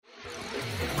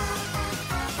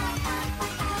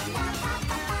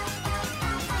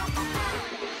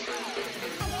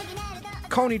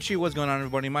Konnichiwa, what's going on,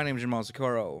 everybody? My name is Jamal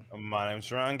Socorro. My name's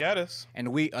Ron Gaddis.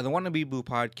 And we are the Wannabe Boo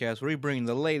podcast, where we bring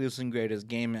the latest and greatest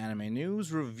game and anime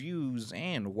news, reviews,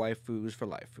 and waifus for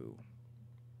lifeu.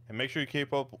 And make sure you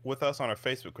keep up with us on our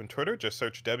Facebook and Twitter. Just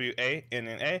search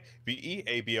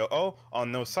WANNAVEABOO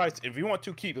on those sites. If you want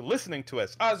to keep listening to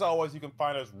us, as always, you can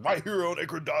find us right here on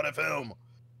Anchor.fm.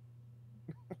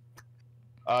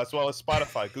 As well as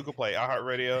Spotify, Google Play,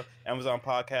 iHeartRadio, Amazon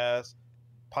Podcasts,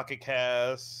 Pocket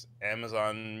Casts,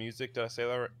 Amazon Music. Did I say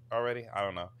that already? I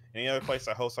don't know. Any other place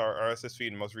I host our RSS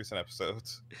feed and most recent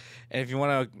episodes. And if you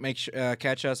want to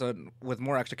catch us with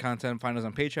more extra content, find us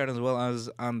on Patreon as well as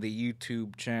on the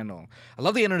YouTube channel. I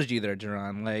love the energy there,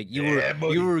 Jerron. Like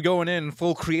you were going in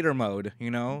full creator mode, you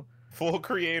know? Full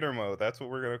creator mode. That's what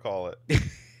we're gonna call it.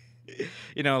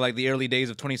 You know, like the early days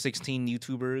of 2016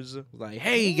 YouTubers. Like,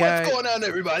 hey guys, what's going on,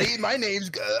 everybody? My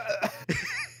name's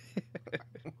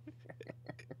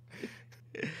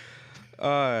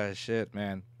Oh shit,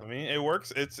 man. I mean, it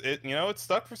works. It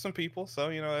stuck for some people, so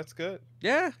that's good.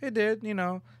 Yeah, it did.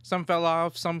 Some fell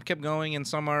off, some kept going, and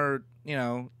some are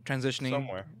transitioning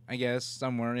Somewhere. I guess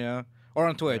somewhere, yeah, or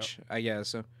on Twitch, yep. I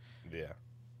guess. Yeah.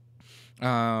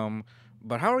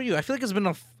 But how are you? I feel like it's been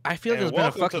a fucking minute.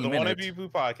 Welcome to the Wannabe Boo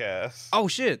podcast. Oh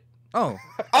shit. Oh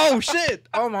shit.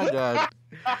 Oh my god.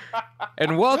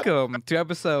 And welcome to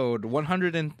episode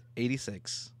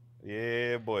 186.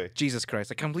 Yeah, boy. Jesus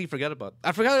Christ! I completely forgot about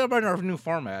our new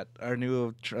format, our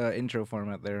new intro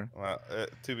format there. Well,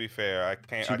 to be fair, I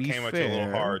came at you a little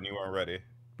hard, and you weren't ready.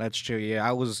 That's true. Yeah,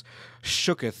 I was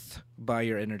shooketh by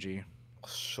your energy.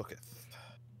 Shooketh.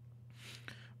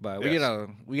 But yes.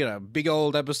 we got a big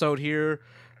old episode here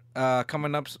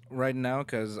coming up right now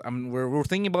because we're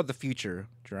thinking about the future,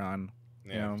 Jerron.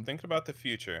 Yeah, thinking about the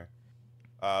future.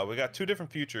 We got two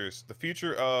different futures. The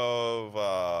future of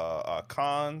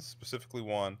cons, specifically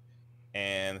one,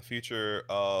 and the future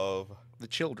of the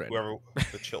children.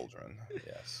 The children.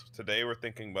 Yes. Today we're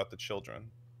thinking about the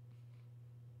children.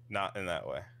 Not in that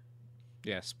way.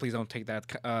 Yes, please don't take that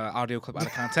audio clip out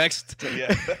of context.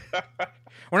 Yeah.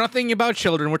 We're not thinking about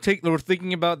children. We're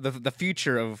thinking about the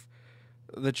future of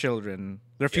the children.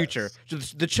 Their future.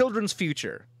 Yes. The children's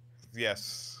future.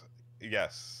 Yes.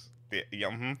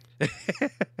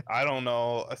 I don't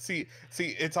know. See,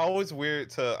 it's always weird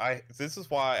this is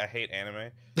why I hate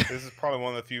anime. This is probably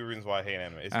one of the few reasons why I hate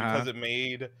anime. It's because it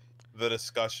made the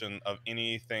discussion of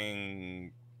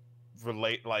anything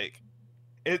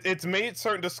it's made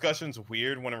certain discussions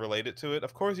weird when it related to it.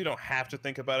 Of course, you don't have to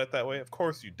think about it that way. Of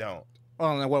course, you don't.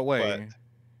 Well, in what way?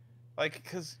 But,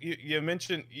 because you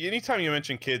mention anytime you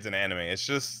mention kids in anime, it's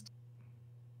just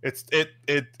it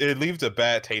leaves a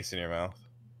bad taste in your mouth.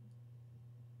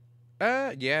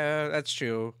 Yeah, that's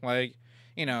true. Like,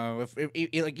 if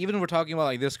like even if we're talking about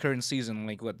like this current season,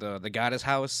 like what the Goddess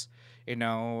House,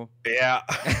 Yeah.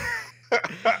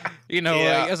 Like,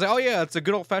 I was like, oh yeah, it's a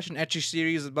good old fashioned ecchi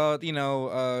series about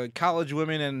college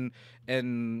women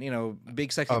and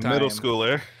big sexy time. Middle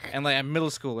schooler. And like a middle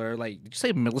schooler. Like, did you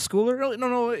say middle schooler?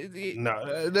 No.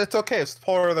 No, that's okay. It's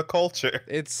part of the culture.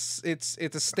 It's a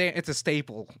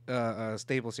staple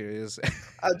staple series.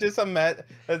 I just imagine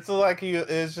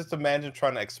it's just imagine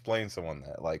trying to explain someone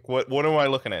that what am I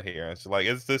looking at here? It's like,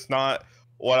 is this not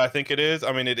what I think it is?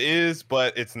 I mean, it is,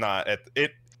 but it's not.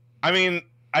 I mean,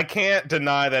 I can't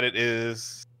deny that it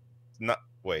is not.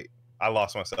 Wait, I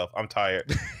lost myself. I'm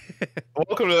tired.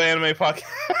 Welcome to the anime podcast.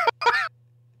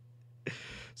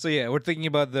 So yeah, we're thinking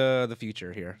about the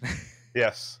future here.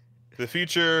 Yes, the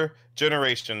future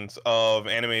generations of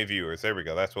anime viewers. There we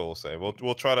go. That's what we'll say.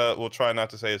 We'll try not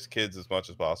to say it's kids as much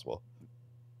as possible.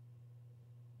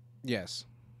 Yes.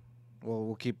 Well,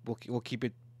 we'll keep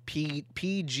it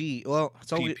PG. Well,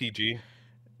 it's always PG.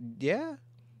 Yeah.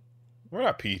 We're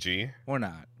not PG. We're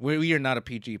not. We are not a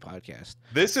PG podcast.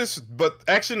 But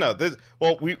actually no.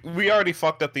 We already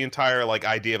fucked up the entire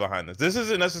idea behind this. This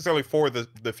isn't necessarily for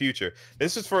the future.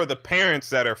 This is for the parents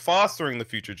that are fostering the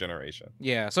future generation.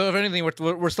 Yeah. So if anything,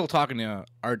 we're still talking to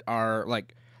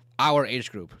our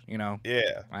age group.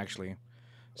 Yeah. Actually.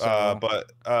 So, but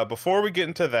before we get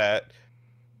into that,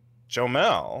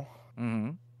 Jomel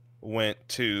went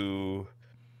to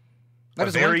a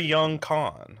very young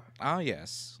con. Oh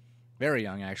yes. Very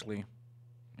young, actually.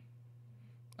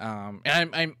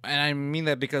 And I mean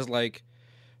that because so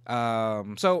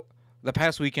the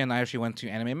past weekend I actually went to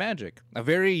Anime Magic, a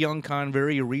very young con,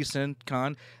 very recent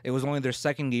con. It was only their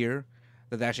second year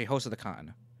that they actually hosted the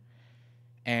con,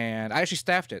 and I actually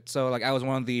staffed it. So like I was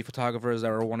one of the photographers that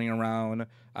were running around,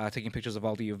 taking pictures of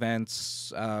all the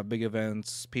events, big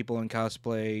events, people in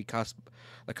cosplay,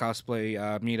 the cosplay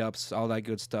meetups, all that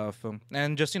good stuff,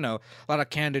 and just a lot of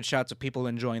candid shots of people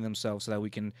enjoying themselves, so that we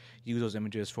can use those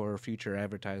images for future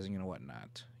advertising and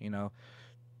whatnot.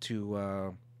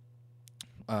 To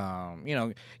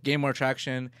gain more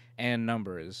traction and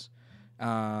numbers.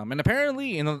 And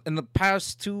apparently, in the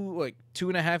past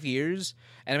 2.5 years,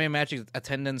 Anime Magic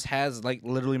attendance has like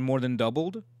literally more than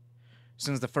doubled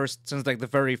since the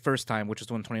very first time, which was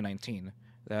in 2019.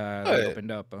 They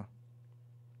opened up.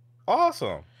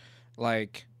 Awesome.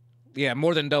 Like, yeah,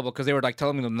 more than double, because they were like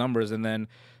telling me the numbers, and then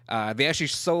they actually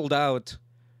sold out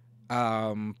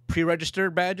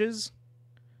pre-registered badges,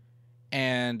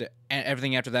 and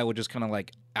everything after that was just kind of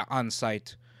like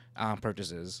on-site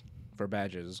purchases for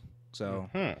badges. So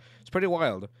it's pretty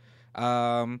wild.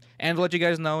 And to let you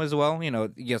guys know as well,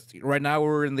 yes, right now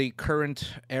we're in the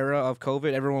current era of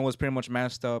COVID. Everyone was pretty much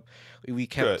masked up.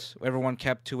 Everyone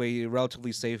kept to a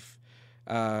relatively safe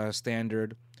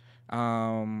standard.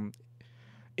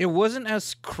 It wasn't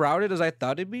as crowded as I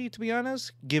thought it'd be, to be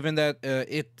honest, given that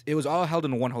it was all held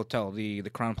in one hotel, the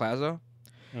Crown Plaza,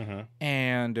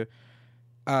 and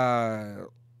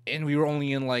we were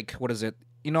only in like, what is it?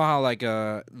 You know how like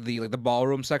the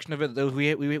ballroom section of it,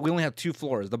 we only had 2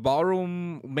 floors: the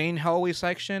ballroom main hallway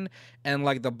section and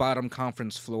like the bottom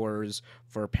conference floors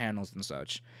for panels and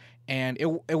such. And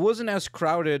it wasn't as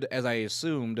crowded as I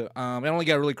assumed. It only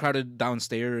got really crowded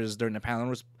downstairs during the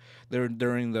panel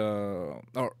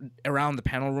around the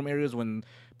panel room areas when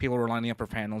people were lining up for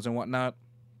panels and whatnot.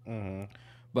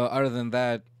 But other than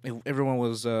that, everyone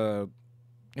was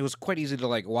it was quite easy to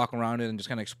like walk around it and just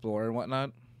kind of explore and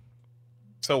whatnot.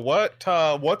 So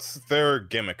what's their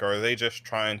gimmick? Or are they just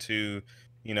trying to,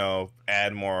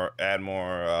 add more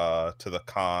to the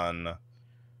con?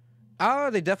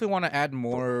 They definitely want to add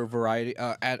more variety,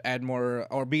 add more,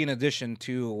 or be an addition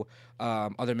to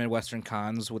other Midwestern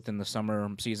cons within the summer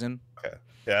season. Okay,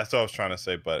 yeah, that's what I was trying to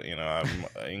say. But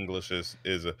English is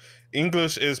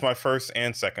my first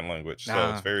and second language,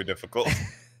 so it's very difficult.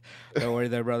 Don't worry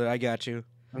there, brother. I got you.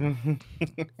 I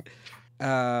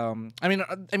mean,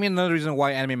 another reason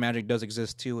why Anime Magic does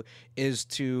exist too is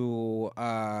to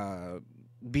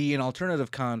be an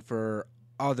alternative con for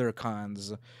other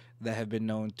cons that have been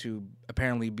known to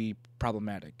apparently be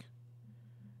problematic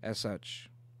as such.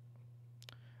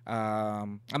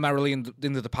 I'm not really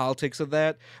into the politics of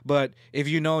that, but if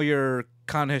you know your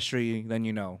con history, then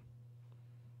you know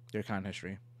your con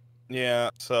history. Yeah,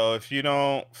 so if you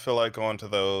don't feel like going to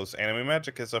those, Anime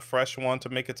Magic is a fresh one to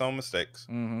make its own mistakes.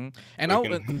 And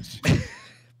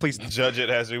please judge it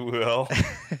as you will.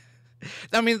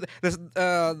 I mean,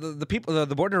 the people,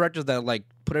 the board of directors that like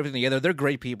put everything together, they're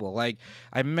great people. Like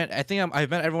I've met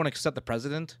everyone except the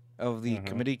president of the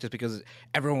committee, just because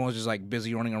everyone was just like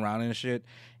busy running around and shit.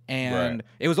 And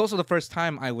it was also the first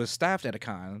time I was staffed at a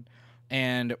con.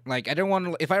 And like I didn't want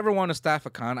to, if I ever want to staff a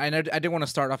con, I didn't want to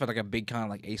start off at like a big con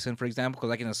like ASIN, for example,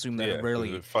 because I can assume that it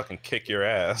really fucking kick your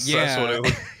ass. Yeah, that's what it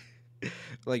was.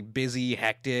 Like busy,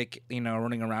 hectic,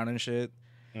 running around and shit.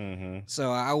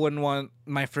 So I wouldn't want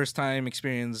my first time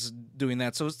experience doing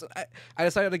that. So I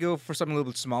decided to go for something a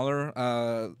little bit smaller.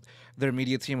 Their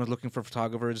media team was looking for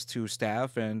photographers to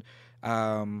staff, and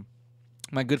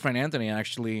my good friend Anthony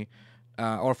actually,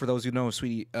 or for those who know,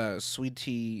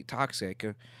 Sweetie Toxic.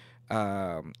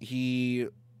 He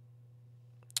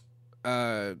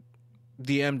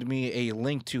DM'd me a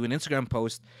link to an Instagram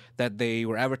post that they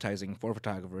were advertising for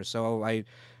photographers. So I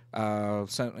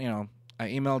sent, I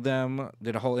emailed them,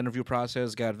 did a whole interview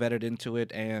process, got vetted into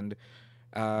it, and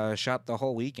shot the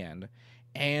whole weekend.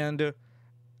 And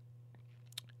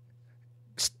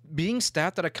being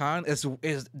staffed at a con is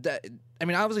that. I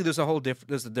mean, obviously,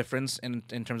 there's a difference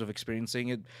in terms of experiencing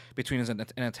it between an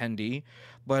attendee,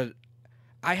 but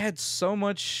I had so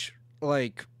much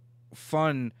like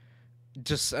fun.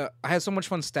 I had so much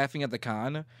fun staffing at the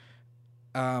con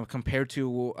compared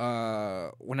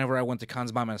to whenever I went to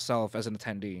cons by myself as an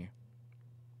attendee.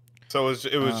 So it was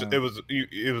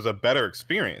a better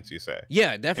experience, you say?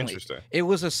 Yeah, definitely. Interesting. It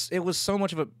was so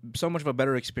much of a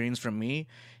better experience for me,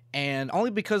 and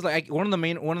only because like one of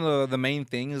the main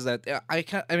things that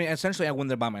essentially I went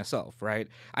there by myself, right?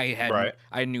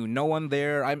 I knew no one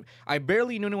there. I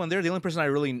barely knew anyone there. The only person I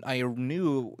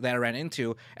knew that I ran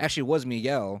into actually was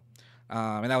Miguel,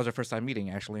 and that was our first time meeting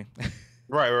actually.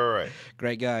 Right.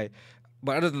 Great guy.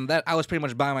 But other than that, I was pretty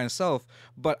much by myself.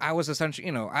 But I was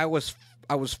essentially, I was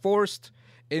forced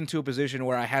into a position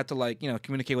where I had to like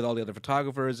communicate with all the other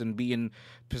photographers and be in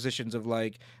positions of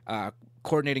like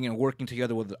coordinating and working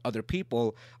together with other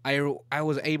people. I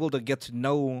was able to get to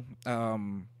know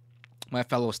my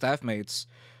fellow staff mates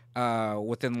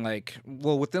within like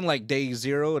day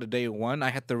 0 to day 1. I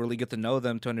had to really get to know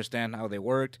them to understand how they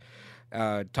worked,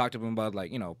 talk to them about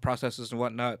like processes and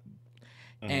whatnot.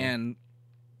 And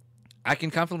I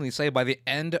can confidently say by the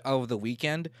end of the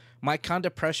weekend, my con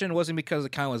depression wasn't because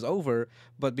the con was over,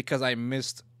 but because I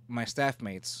missed my staff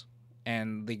mates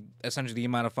and essentially the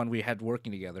amount of fun we had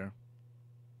working together.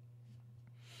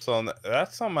 So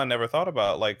that's something I never thought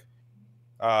about. Like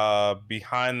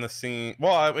behind the scene.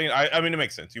 Well, I mean, it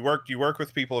makes sense. You work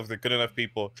with people. If they're good enough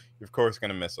people, you're of course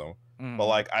gonna miss them. But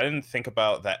like, I didn't think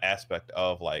about that aspect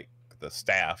of like the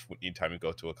staff anytime you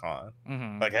go to a con.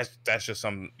 Like that's just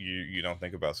something you don't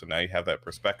think about. So now you have that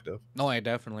perspective. No, I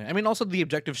definitely. I mean, also the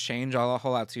objectives change a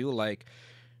whole lot too. Like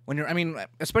when you're, I mean,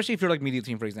 especially if you're like media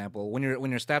team, for example, when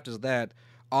you're staffed as that,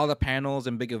 all the panels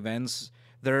and big events,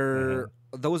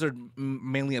 those are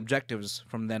mainly objectives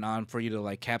from then on for you to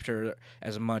like capture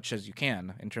as much as you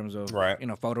can in terms of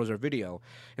photos or video,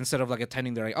 instead of like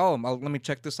attending there like, oh, let me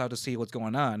check this out to see what's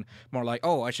going on. More like,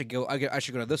 oh, I should go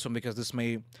to this one because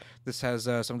this has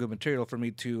some good material for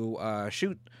me to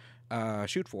shoot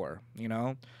for,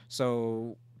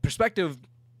 so perspective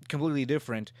completely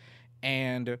different.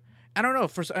 And I don't know,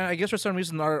 I guess for some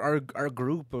reason our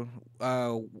group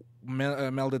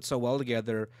melded so well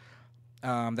together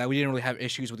that we didn't really have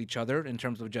issues with each other in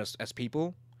terms of just as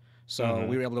people. So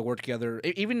we were able to work together.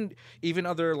 Even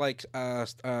other like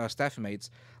staff mates,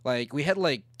 like we had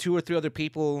like 2 or 3 other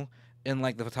people in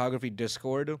like the photography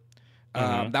Discord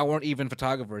that weren't even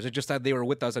photographers. It's just that they were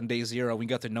with us on day 0. We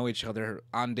got to know each other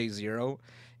on day 0.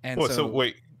 And so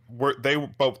wait, they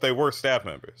were staff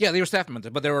members? Yeah, they were staff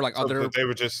members, but they were like other. They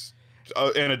were just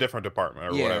in a different department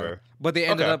or whatever. But they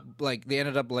ended up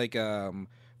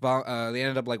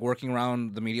working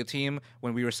around the media team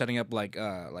when we were setting up like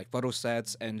photo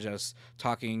sets and just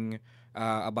talking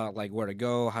about like where to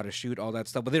go, how to shoot, all that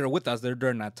stuff. But they were with us there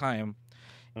during that time,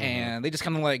 and they just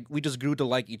kind of like we just grew to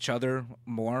like each other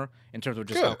more in terms of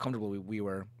just how comfortable we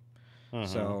were.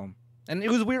 So, and it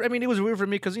was weird. I mean, it was weird for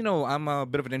me because I'm a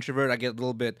bit of an introvert. I get a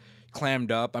little bit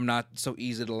clammed up. I'm not so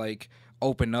easy to like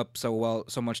open up so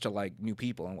much to like new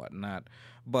people and whatnot.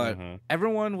 But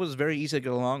everyone was very easy to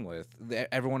get along with.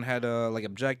 Everyone had like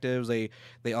objectives. They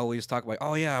always talk about,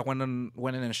 oh yeah, I went in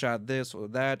and shot this or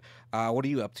that. What are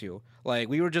you up to? Like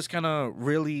we were just kind of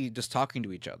really just talking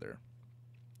to each other.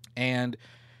 And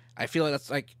I feel like that's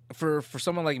like for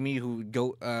someone like me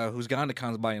who's gone to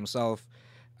cons by himself,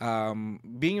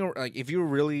 being like if you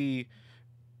really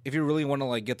want to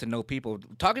like get to know people,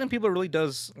 talking to people really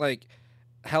does like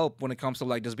help when it comes to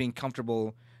like just being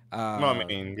comfortable. I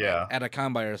mean, yeah. At a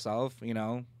con by yourself, I mean,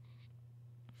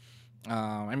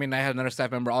 I had another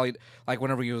staff member.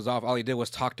 Whenever he was off, all he did was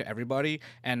talk to everybody,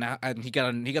 and he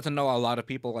got to know a lot of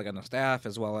people like on the staff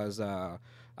as well as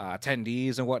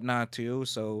attendees and whatnot too.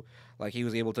 So like he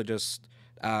was able to just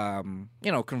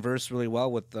converse really well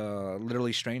with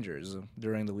literally strangers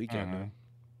during the weekend.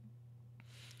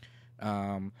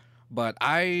 But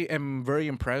I am very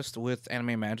impressed with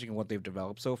Anime Magic and what they've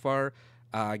developed so far.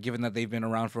 Given that they've been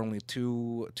around for only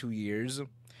two years.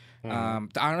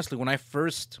 Honestly, when I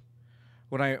first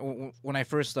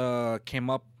came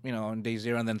up, on day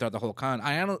 0 and then throughout the whole con,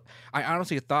 I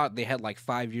honestly thought they had like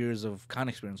 5 years of con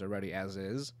experience already as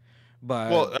is.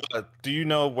 But do you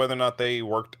know whether or not they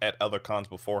worked at other cons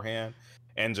beforehand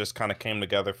and just kind of came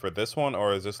together for this one,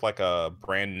 or is this like a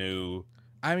brand new?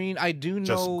 I mean, I do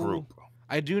know group.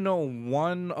 I do know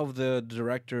one of the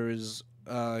directors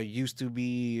used to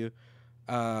be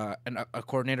a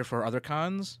coordinator for other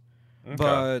cons,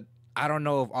 but I don't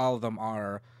know if all of them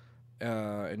are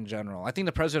in general. I think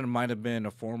the president might have been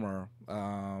a former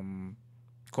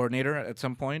coordinator at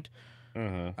some point.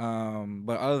 But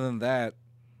other than that,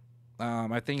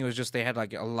 I think it was just they had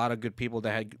like a lot of good people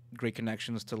that had great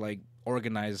connections to like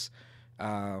organize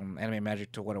Anime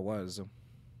Magic to what it was.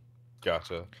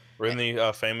 Gotcha. Were any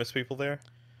famous people there?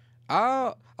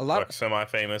 A lot, like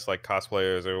semi-famous, like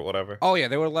cosplayers or whatever. Oh yeah,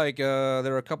 there were like there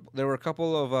were a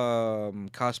couple of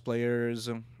cosplayers.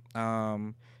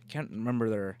 Can't remember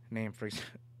their name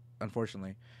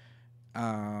unfortunately.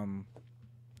 I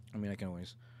mean, I can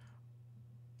always.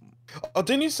 Oh,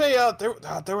 didn't you say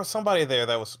there was somebody there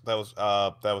that was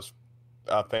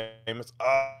famous?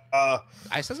 I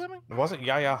said something. It wasn't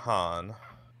Yaya Han.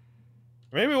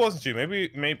 Maybe it wasn't you.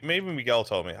 Maybe Miguel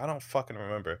told me. I don't fucking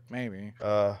remember. Maybe.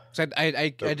 So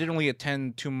I didn't really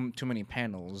attend too many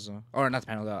panels, or not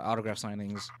panels, autograph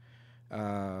signings.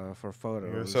 for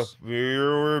photos. You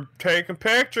were taking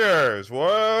pictures.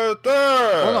 What the?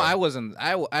 Well, no, I wasn't.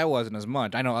 I wasn't as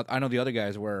much. I know the other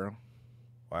guys were.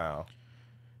 Wow.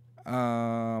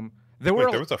 There were.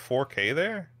 Wait, there was a 4K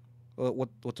there.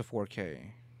 What's a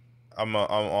 4K? I'm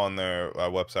on their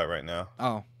website right now.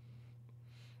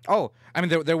 Oh. I mean,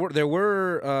 there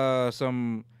were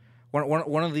some.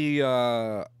 One of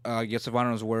the guests of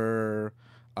honors were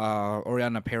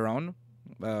Oriana Perón,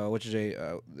 which is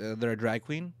they're a drag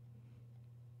queen.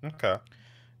 Okay.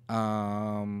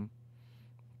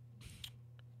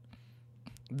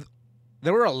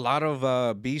 There were a lot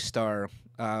of B-star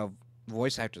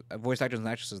voice actors and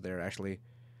actresses there, actually.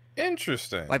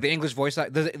 Interesting. Like the English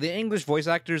the English voice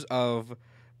actors of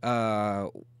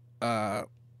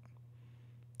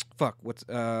what's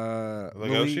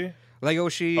Legoshi?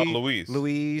 Legoshi,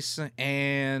 Luis,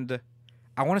 and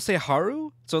I want to say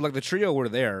Haru. So like the trio were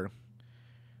there.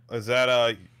 Is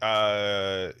that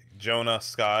Jonah,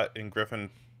 Scott, and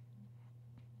Griffin?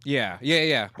 Yeah.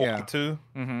 Too.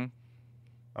 Mm-hmm.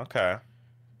 Okay.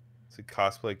 See,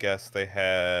 cosplay guests. They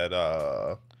had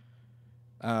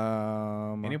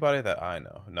anybody that I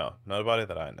know? No, nobody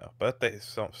that I know. But they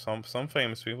some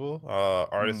famous people,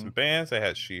 artists and bands. They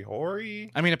had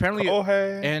Shihori. I mean, apparently,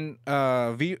 Kohei. And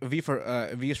V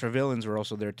is for Villains were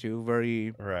also there too.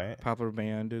 Very popular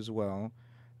band as well.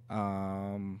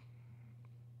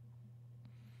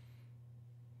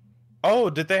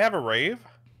 Oh, did they have a rave?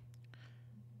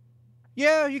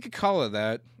 Yeah, you could call it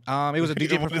that. It was a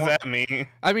DJ. What does that mean?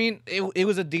 I mean, it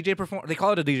was a DJ perform. They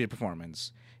call it a DJ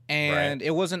performance, and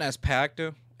it wasn't as packed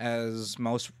as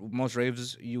most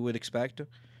raves you would expect.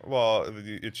 Well,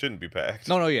 it shouldn't be packed.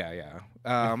 No, yeah.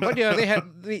 But yeah, they had.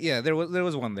 There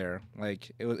was one there.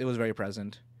 Like it was very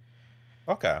present.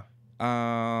 Okay.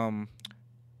 And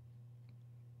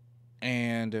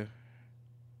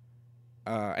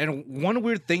one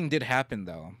weird thing did happen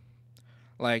though.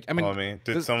 Like I mean,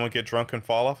 did someone get drunk and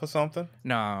fall off of something?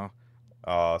 No.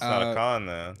 Oh, it's not a con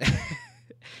then.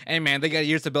 Hey man, they got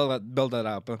years to build that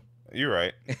up. You're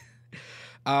right.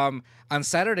 On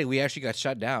Saturday we actually got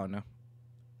shut down.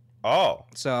 Oh.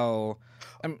 So,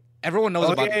 everyone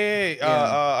knows about. Yeah.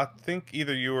 I think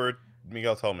either you or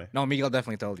Miguel told me. No, Miguel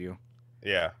definitely told you.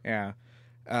 Yeah. Yeah.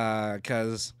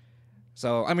 Cause.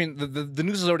 So I mean the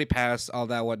news has already passed, all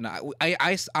that whatnot.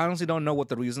 I honestly don't know what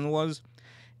the reason was,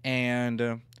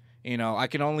 and I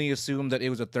can only assume that it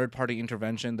was a third-party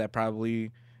intervention that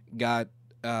probably got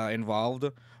involved.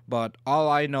 But all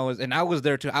I know is, and I was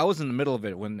there too. I was in the middle of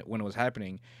it when it was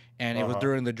happening, and it was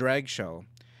during the drag show.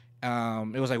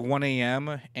 It was like 1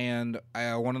 a.m. and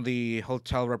one of the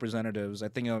hotel representatives, I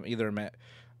think I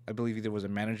believe either was a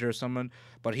manager or someone,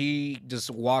 but he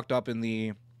just walked up in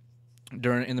the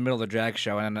middle of the drag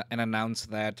show and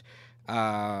announced that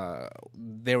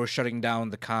they were shutting down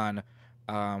the con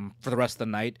for the rest of the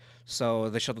night. So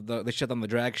they shut down the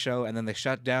drag show, and then they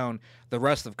shut down the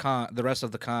rest of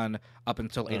the con up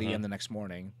until 8 a.m. the next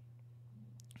morning.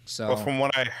 So, well, from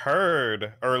what I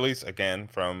heard, or at least again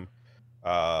from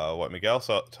what Miguel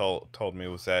told me,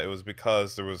 was that it was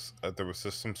because there was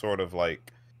just some sort of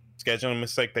like scheduling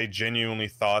mistake. They genuinely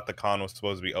thought the con was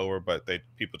supposed to be over, but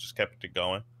people just kept it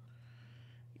going.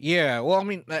 Yeah, well, I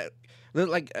mean,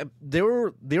 they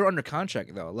were under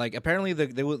contract though. Like apparently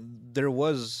there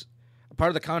was a part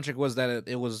of the contract was that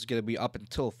it was going to be up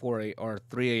until 4 or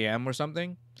 3 a.m. or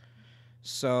something.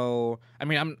 So I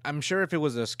mean, I'm sure if it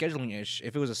was a scheduling issue,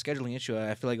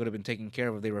 I feel like it would have been taken care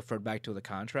of if they referred back to the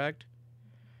contract.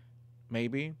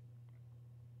 Maybe.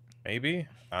 I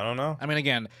don't know. I mean,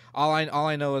 again, all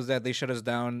I know is that they shut us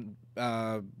down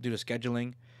due to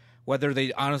scheduling. Whether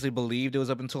they honestly believed it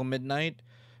was up until midnight.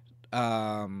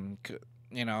 That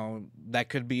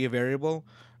could be a variable.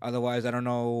 Otherwise, I don't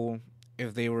know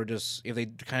if they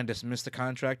kind of dismissed the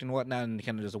contract and whatnot and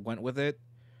kind of just went with it.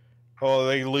 Well,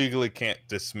 they legally can't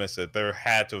dismiss it. There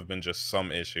had to have been just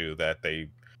some issue that they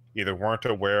either weren't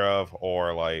aware of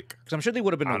or like. Because I'm sure they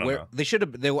would have been aware. They should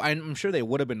have. I'm sure they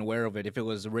would have been aware of it if it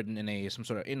was written in some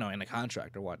sort of in a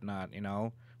contract or whatnot.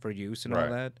 For use and all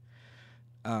that.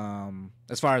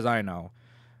 As far as I know,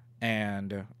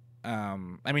 and.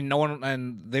 I mean, no one,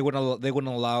 and they wouldn't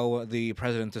allow the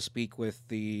president to speak with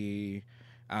the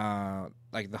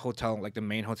like the hotel, like the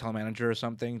main hotel manager or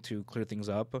something to clear things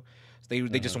up. So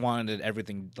they just wanted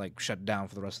everything like shut down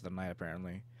for the rest of the night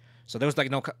apparently. So there was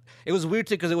like it was weird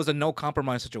too because it was a no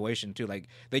compromise situation too. Like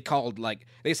they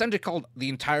essentially called the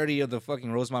entirety of the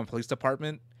fucking Rosemont Police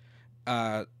Department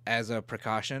as a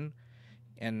precaution.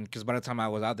 And because by the time I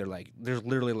was out there, like there's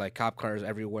literally like cop cars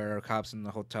everywhere, cops in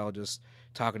the hotel just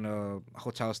talking to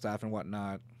hotel staff and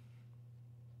whatnot.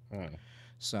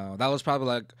 So that was probably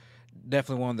like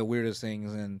definitely one of the weirdest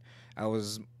things, and I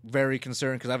was very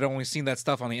concerned because I've only seen that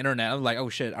stuff on the internet. I'm like, oh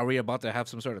shit, are we about to have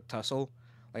some sort of tussle?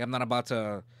 Like, I'm not about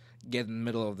to get in the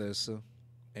middle of this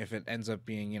if it ends up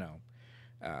being,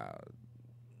 uh,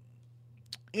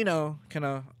 kind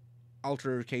of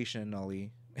altercation,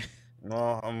 Ollie.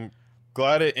 No, I'm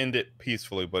glad it ended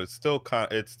peacefully, but it's still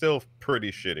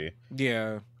pretty shitty.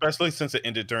 Yeah. Especially since it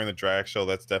ended during the drag show.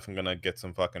 That's definitely gonna get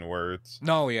some fucking words.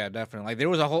 No, yeah, definitely. Like there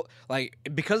was a whole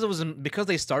because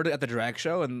they started at the drag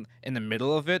show and in the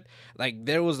middle of it, like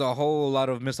there was a whole lot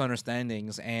of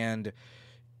misunderstandings and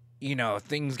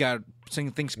things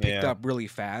picked up really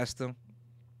fast.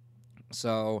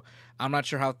 So I'm not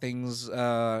sure how things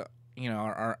are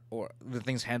or the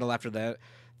things handle after that.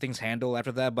 Things handle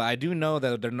after that, but I do know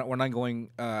that we're not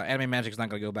going. Anime Magic's not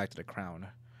going to go back to the crown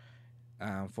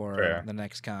for Fair. the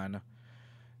next con,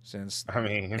 since I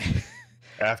mean,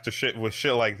 after shit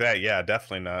like that, yeah,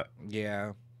 definitely not.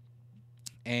 Yeah,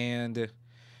 and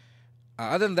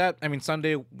other than that, I mean,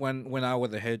 Sunday went out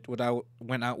with a hitch.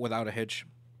 Went out without a hitch.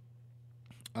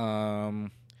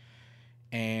 And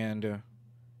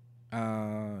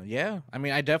yeah, I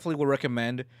mean, I definitely would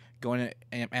recommend going to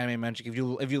Anime Magic if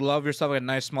you love yourself a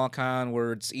nice small con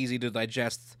where it's easy to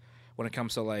digest when it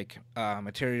comes to like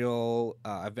material,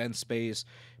 event space,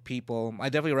 people. I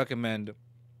definitely recommend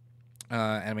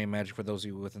Anime Magic for those of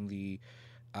you within the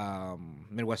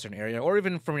Midwestern area or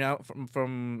even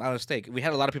from out of state. We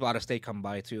had a lot of people out of state come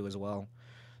by too as well.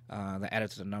 That added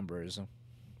to the numbers.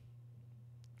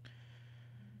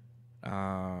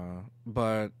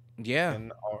 But yeah,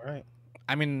 All right.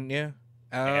 I mean, yeah.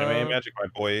 Anime Magic, my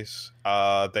boys.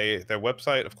 Their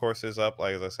website, of course, is up.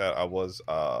 Like I said, I was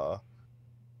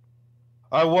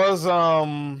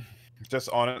just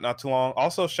on it not too long.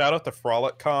 Also, shout out to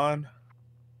Frolic Con.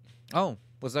 Oh,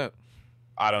 what's that?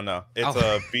 I don't know.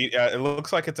 It's it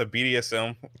looks like it's a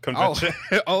BDSM convention.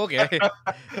 Oh, okay.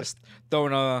 Just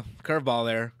throwing a curveball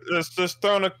there. Just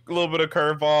throwing a little bit of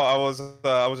curveball. I was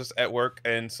just at work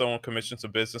and someone commissioned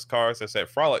some business cards that said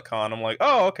Frolic Con. I'm like,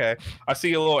 oh, okay. I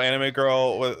see a little anime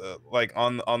girl with like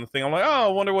on the thing. I'm like, oh, I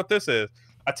wonder what this is.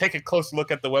 I take a close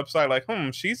look at the website. Like,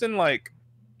 she's in like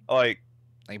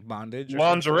bondage,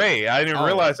 lingerie. I didn't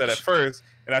realize that at first,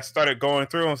 and I started going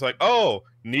through and was like, oh,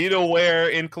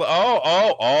 needlewear in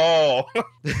oh.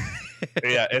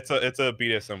 Yeah, it's a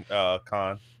BDSM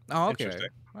con. Oh, okay.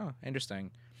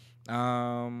 Interesting.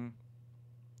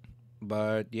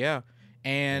 But yeah,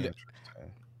 and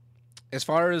as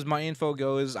far as my info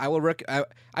goes, I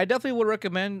definitely would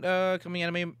recommend coming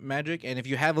Anime Magic, and if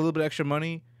you have a little bit extra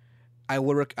money, I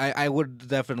would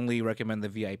definitely recommend the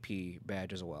VIP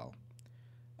badge as well.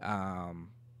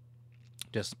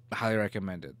 Just highly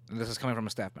recommend it. And this is coming from a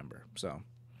staff member, so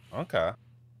okay.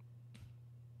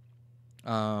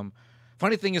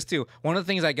 Funny thing is too, one of the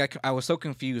things I was so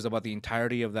confused about the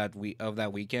entirety of that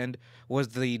weekend was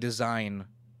the design,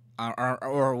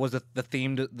 or was it the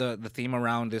theme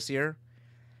around this year,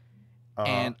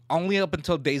 and only up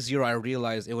until day 0 I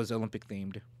realized it was Olympic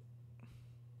themed.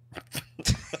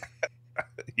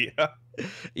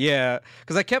 Yeah,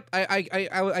 because I kept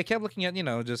looking at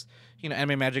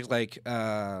Anime Magic's like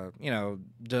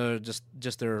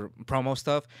just their promo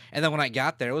stuff, and then when I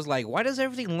got there, it was like, why does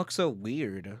everything look so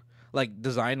weird, like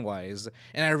design wise?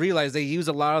 And I realized they use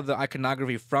a lot of the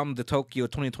iconography from the Tokyo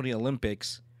 2020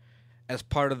 Olympics as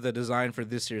part of the design for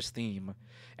this year's theme,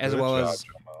 as well as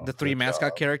the 3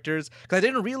 mascot characters. Because I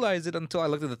didn't realize it until I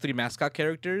looked at the 3 mascot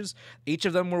characters. Each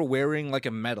of them were wearing like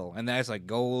a medal, and that's like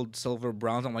gold, silver,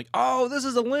 bronze. I'm like, oh, this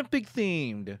is Olympic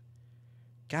themed.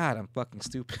 God, I'm fucking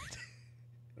stupid.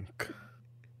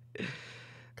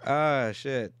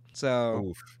 Shit. So,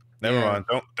 oof. Never mind.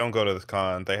 Don't go to this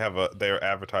con. They're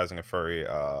advertising a furry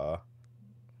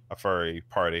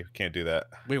party. Can't do that.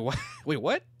 Wait, what? Wait,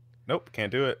 what? Nope,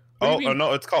 can't do it. What do you Oh mean?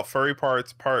 no, it's called Furry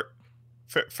Pirates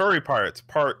Furry Pirates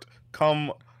Part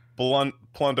Come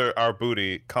Plunder Our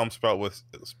Booty. Come spelled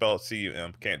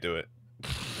CUM. Can't do it.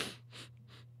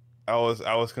 I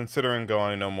was considering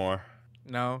going no more.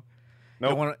 No.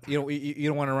 Nope. You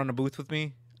don't want to run a booth with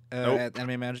me at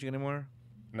Anime Magic anymore?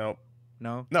 Nope.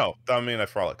 No. No, I mean at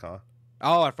FrolicCon.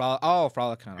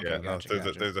 FrolicCon. Okay, Yeah, gotcha,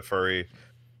 no, there's a furry.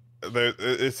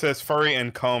 It says furry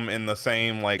and cum in the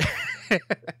same like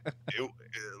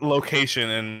location,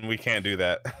 and we can't do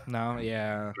that. No,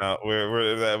 yeah. No,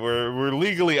 we're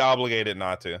legally obligated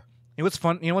not to. You know what's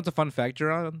fun? You know what's a fun fact,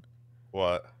 Jaron?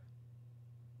 What?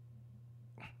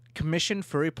 Commissioned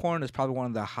furry porn is probably one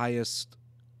of the highest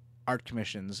art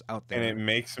commissions out there. And it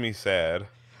makes me sad.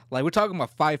 Like, we're talking about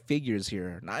 5 figures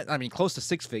here. I mean, close to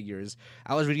 6 figures.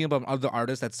 I was reading about other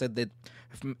artists that said that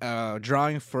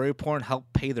drawing furry porn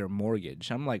helped pay their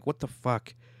mortgage. I'm like, what the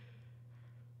fuck?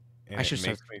 And it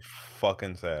makes me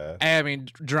fucking sad. I mean,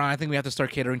 John, I think we have to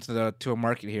start catering to a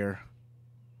market here.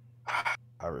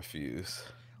 I refuse.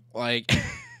 Like,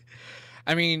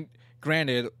 I mean,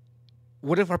 granted,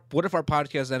 what if our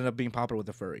podcast ended up being popular with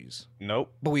the furries?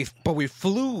 Nope. But we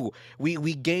flew.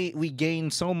 We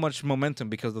gained so much momentum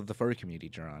because of the furry community,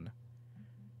 John.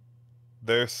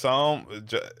 There's some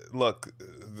look.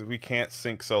 We can't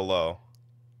sink so low.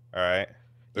 All right.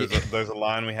 There's a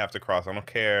line we have to cross. I don't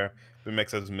care if it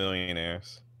makes us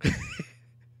millionaires.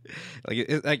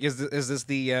 Is this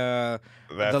the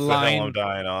that's the line hill I'm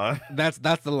dying on? That's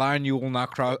the line you will not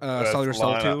cross. Sell your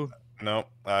soul to. Nope,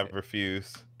 I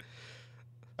refuse.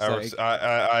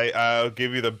 I'll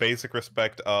give you the basic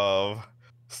respect of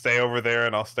stay over there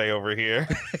and I'll stay over here.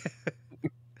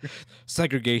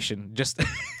 Segregation, just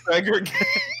segregation.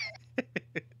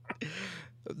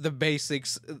 The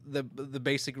basics, the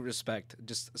basic respect,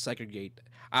 just segregate.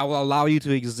 I will allow you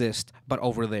to exist, but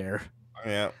over there.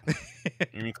 Yeah.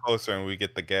 Even closer and we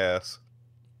get the gas.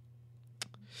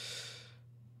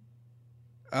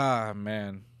 Ah,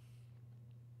 man.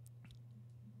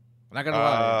 Not gonna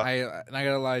lie. Not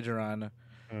gonna lie, Duran.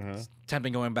 It's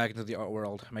tempting going back into the art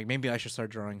world. Like, maybe I should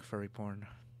start drawing furry porn.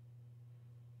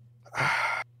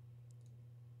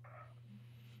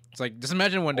 It's like, just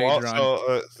imagine one day,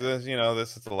 Duran.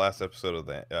 This is the last episode of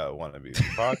the Wannabe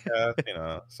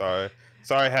podcast.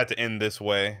 Sorry I had to end this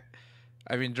way.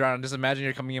 I mean, John, just imagine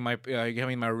you're coming in my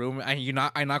room and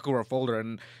I knock over a folder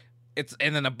and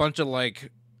then a bunch of like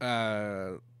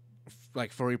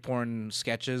furry porn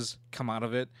sketches come out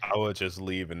of it. I would just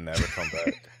leave and never come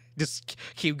back. Just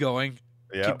keep going.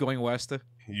 Yep. Keep going west.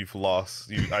 You've lost.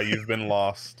 You've been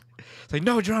lost. It's like,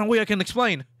 no, John, wait, I can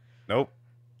explain. Nope.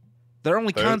 They're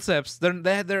only concepts.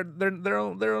 They're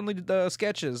only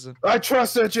sketches. I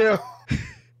trusted you.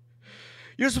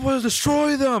 You're supposed to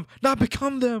destroy them, not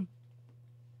become them.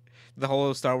 The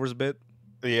whole Star Wars bit.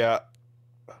 Yeah.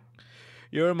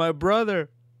 You're my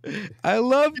brother. I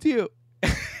loved you.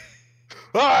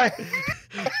 Hi.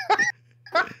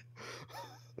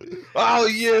 I'll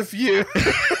yiff you.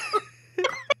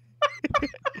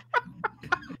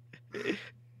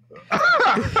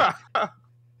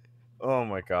 Oh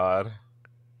my god.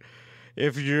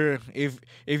 If you're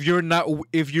not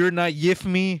yiff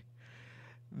me,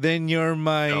 then you're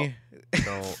my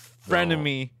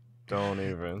frenemy. Don't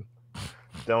even.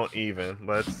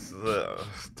 Let's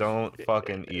don't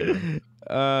fucking even.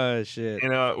 Shit.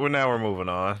 We're moving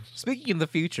on. Speaking of the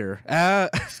future.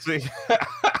 Yes.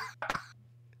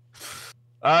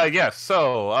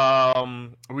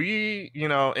 So, we,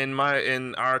 in our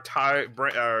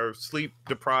sleep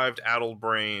deprived adult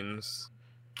brains,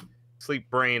 sleep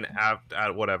brain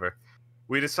whatever,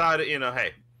 we decided,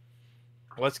 hey,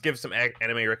 let's give some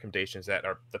anime recommendations that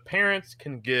the parents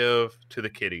can give to the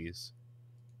kiddies,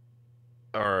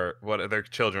 or what their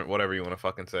children, whatever you want to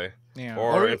fucking say. Yeah.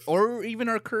 Or even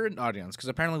our current audience, because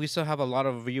apparently we still have a lot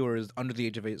of viewers under the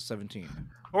age of 17.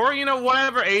 Or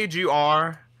whatever age you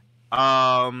are.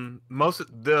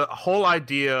 The whole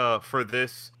idea for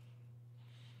this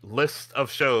list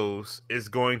of shows is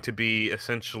going to be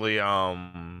essentially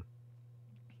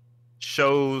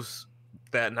shows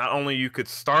that not only you could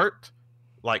start,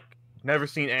 like, never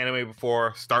seen anime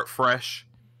before, start fresh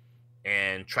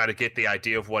and try to get the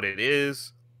idea of what it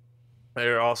is.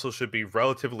 There also should be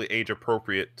relatively age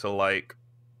appropriate to, like,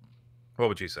 what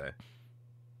would you say?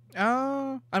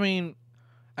 I mean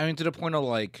to the point of,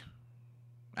 like,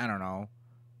 I don't know.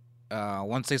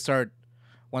 Once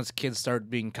kids start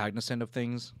being cognizant of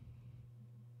things.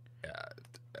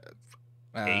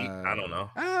 8? I don't know.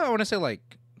 I want to say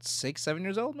like 6, 7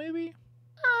 years old, maybe.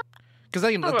 Because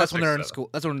that's when they're in school.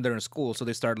 That's when they're in school, so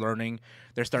they start learning.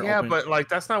 But like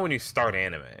that's not when you start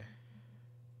anime.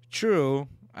 True.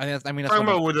 Talking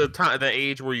about the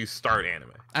age where you start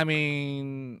anime. I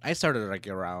mean, I started like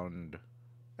around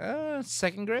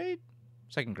second grade,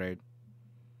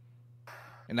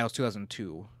 and that was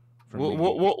 2002.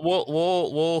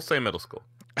 We'll say middle school.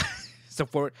 So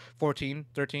 14,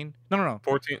 13? No.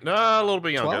 14? No, a little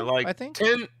bit younger. 12, like I think?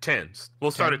 10.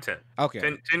 We'll start at 10. Okay.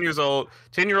 10 years old.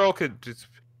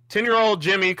 10-year-old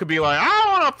Jimmy could be like, I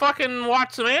want to fucking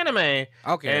watch some anime.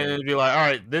 Okay. And it'd be like, all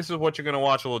right, this is what you're going to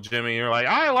watch, little Jimmy. You're like,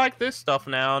 I like this stuff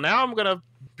now. Now I'm going to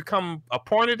become a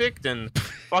porn addict and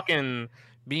fucking...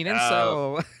 Being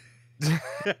incel.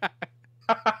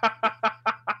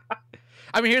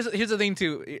 I mean, here's the thing,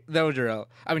 too, though, Jarrell.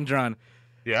 John.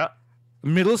 Yeah.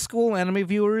 Middle school anime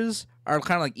viewers are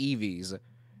kind of like EVs.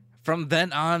 from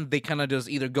then on, they kind of just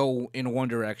either go in one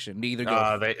direction. They either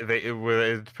go.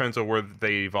 It depends on where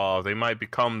they evolve. They might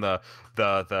become the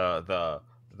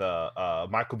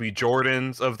Michael B.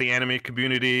 Jordans of the anime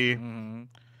community. Mhm.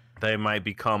 They might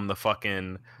become the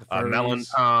fucking The furries.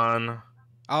 Melonchan.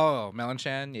 Oh,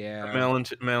 Melanchan, yeah.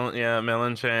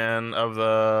 Melanchan of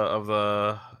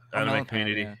the anime Melonpan,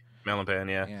 community. yeah. Melonpan,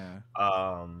 yeah. Yeah.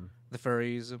 The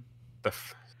furries.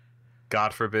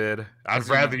 God forbid. I'd As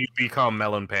you rather know. you become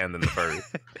Melonpan than the furry.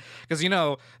 Because you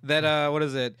know that what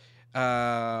is it?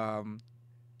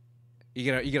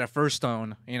 You get a first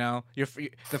stone. You know, the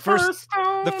first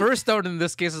stone in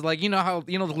this case is like, you know how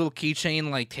the little keychain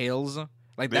like tails,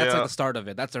 like that's like the start of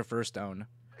it. That's their first stone.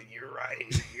 You're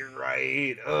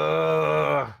right.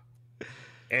 Ugh.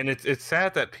 And it's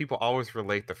sad that people always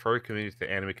relate the furry community to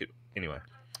anime.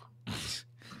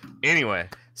 Anyway,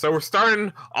 so we're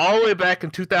starting all the way back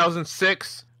in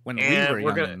 2006 when we were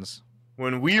youngins.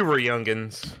 When we were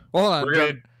youngins. Well, hold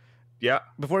on. Yeah.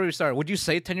 Before we start, would you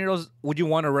say 10 years old? Would you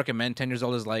want to recommend 10 years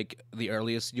old as like the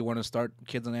earliest you want to start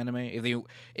kids on anime?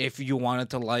 If you wanted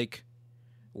to like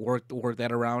work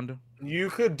that around,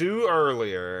 you could do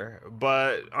earlier,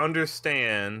 but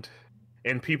understand,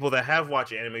 and people that have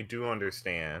watched anime do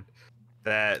understand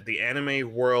that the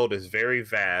anime world is very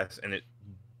vast and it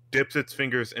dips its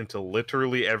fingers into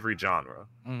literally every genre,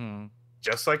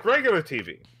 just like regular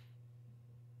TV.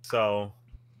 So,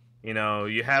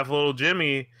 you have little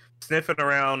Jimmy sniffing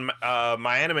around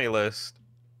my anime list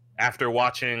after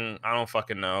watching, I don't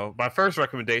fucking know. My first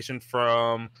recommendation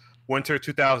from winter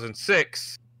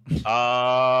 2006,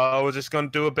 I was just gonna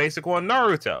do a basic one,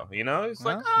 Naruto. It's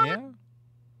like, yeah,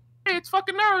 hey, it's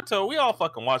fucking Naruto. We all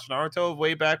fucking watched Naruto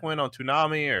way back when on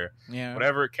Toonami or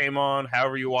whatever it came on.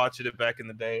 However you watched it back in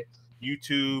the day,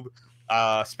 YouTube,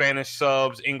 Spanish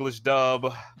subs, English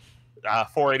dub,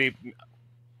 480,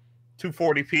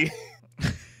 240p.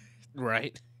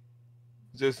 Right.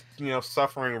 Just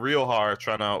suffering real hard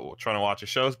trying to watch the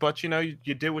shows, but you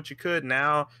did what you could.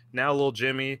 Now little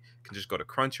Jimmy can just go to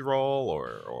Crunchyroll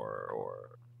or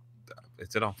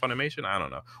is it on Funimation? I don't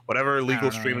know. Whatever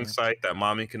legal streaming site that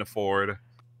mommy can afford.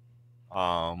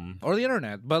 Or the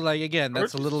internet, but like again,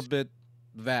 that's a little bit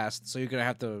vast, so you're gonna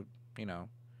have to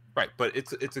Right, but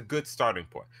it's a good starting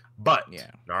point. But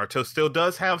Naruto still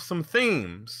does have some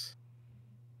themes.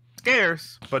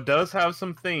 Scarce, but does have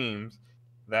some themes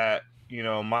that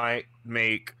might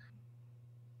make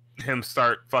him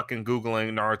start fucking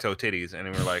Googling Naruto titties,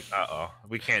 and we're like,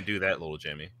 we can't do that, little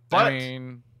Jimmy. But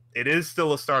it is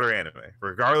still a starter anime,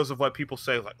 regardless of what people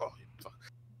say. Like,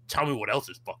 tell me what else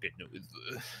is fucking new.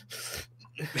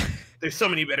 There's so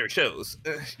many better shows.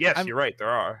 Yes, you're right, there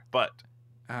are, but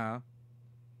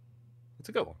it's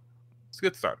a good one. It's a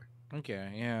good starter.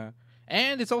 Okay, yeah,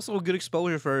 and it's also a good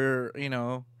exposure for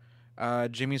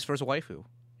Jimmy's first waifu.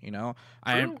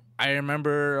 I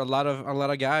remember a lot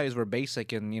of guys were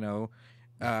basic and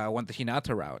went the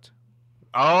Hinata route.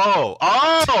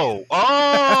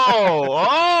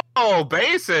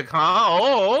 Basic, huh?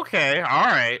 Oh, okay, all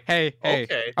right. Hey,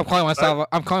 okay. I'm calling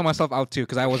myself out too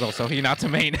because I was also Hinata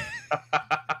main.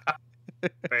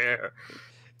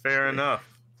 Fair enough.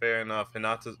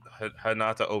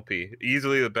 Hinata OP,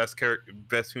 easily the best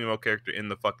female character in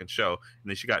the fucking show,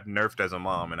 and then she got nerfed as a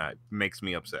mom, and that makes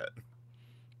me upset.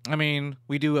 I mean,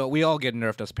 we all get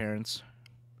nerfed as parents.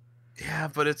 Yeah,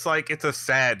 but it's like it's a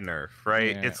sad nerf,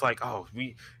 right? Yeah. It's like,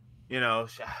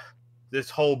 this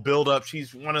whole build up.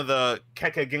 She's one of the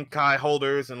Keke Genkai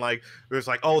holders, and like there's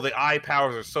like, the eye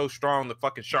powers are so strong, the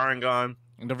fucking Sharingan.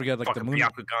 And don't forget like the moon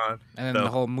Byakugan, and then the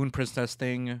whole moon princess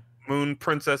thing. Moon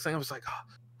princess thing. I was like,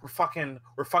 we're fucking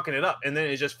it up, and then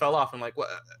it just fell off. I'm like, what?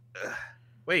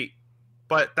 Wait,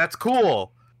 but that's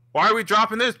cool. Why are we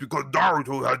dropping this? Because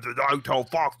Naruto had the Naruto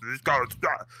Fox. This gotta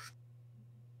stop.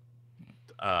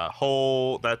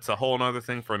 That's a whole nother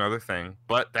thing for another thing.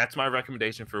 But that's my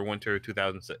recommendation for winter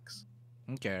 2006.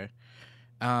 Okay.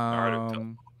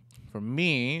 For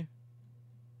me,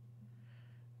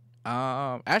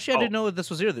 actually, I didn't know this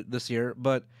was here this year,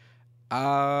 but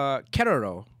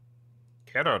Keroro,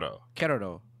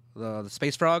 the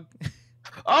space frog.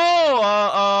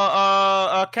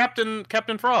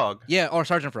 Captain Frog. Yeah, or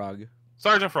Sergeant Frog.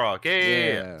 Sergeant Frog.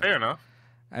 Yeah. Fair enough.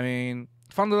 I mean,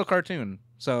 fun little cartoon.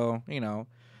 So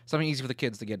something easy for the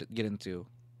kids to get into.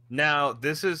 Now,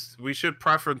 we should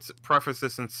preface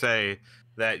this and say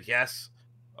that yes,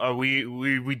 we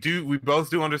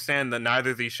both do understand that neither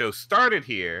of these shows started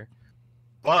here,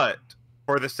 but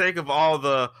for the sake of all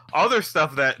the other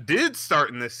stuff that did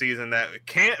start in this season that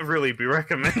can't really be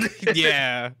recommended,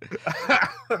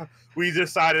 we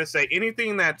decided to say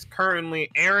anything that's currently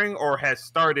airing or has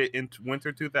started in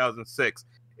winter 2006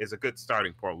 is a good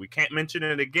starting point. We can't mention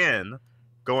it again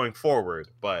going forward,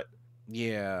 but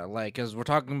Yeah, like, because we're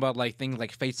talking about, like, things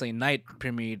like Fate Stay Night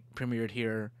premiered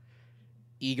here.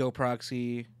 Ego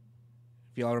Proxy, if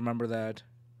y'all remember that.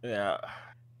 yeah.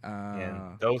 Uh,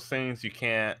 And those things you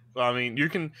can't. I mean, you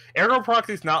can. Ergo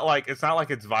Proxy's not like it's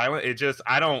violent. It just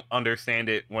I don't understand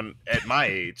it when at my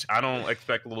age. I don't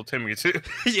expect little Timmy to.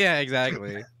 yeah,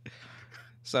 exactly.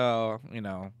 So,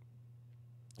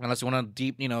 unless you want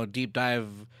to deep dive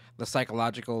the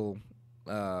psychological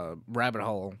rabbit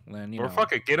hole, then Or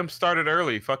fuck it, get them started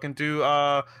early. Fucking do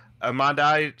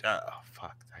Amandai.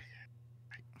 Fuck.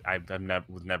 I'm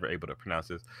never able to pronounce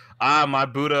this. My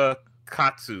Buddha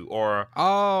Katsu or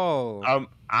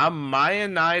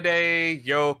Amayanide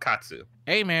Yo Katsu.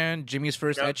 Hey man, Jimmy's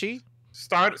first Yep. ecchi.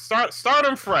 Start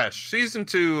them fresh. Season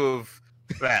 2 of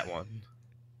that one.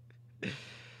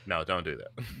 No, don't do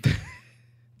that.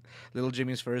 Little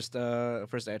Jimmy's first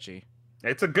ecchi.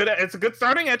 It's a good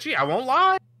starting ecchi. I won't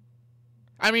lie.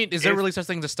 I mean, is there really such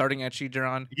thing as a starting ecchi,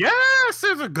 Duran? Yes,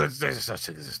 there's such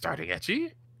thing as a starting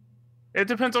ecchi. It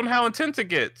depends on how intense it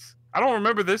gets. I don't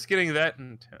remember this getting that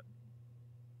intense.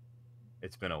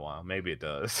 It's been a while. Maybe it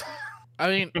does. I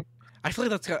mean, I feel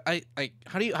like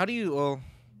how do you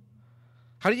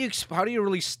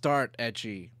really start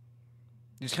ecchi?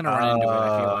 You just kind of run into it.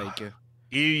 I feel like.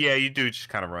 You do just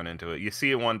kind of run into it. You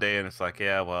see it one day and it's like,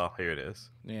 yeah, well, here it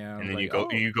is. Yeah. And then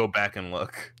like, you go back and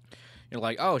look. You're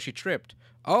like, oh, she tripped.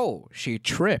 Oh, she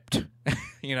tripped.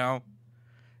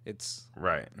 It's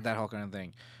right. That whole kind of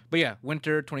thing. But yeah,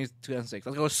 winter 2006.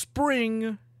 Let's go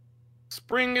spring.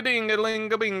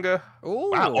 Spring-a-ding-a-ling-a-binga. Oh,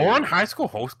 wow! Oran High School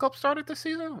Host Club started this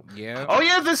season. Yeah. Oh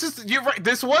yeah, you're right.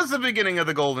 This was the beginning of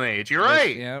the golden age. You're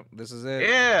right. Yeah, this is it.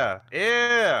 Yeah.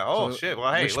 Oh shit.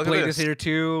 Well, hey, look at this. This here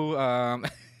too.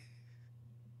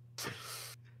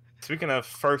 Speaking of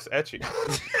first ecchi.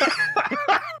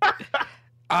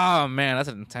 Oh man, that's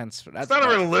intense. That's not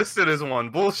even listed as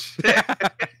one. Bullshit.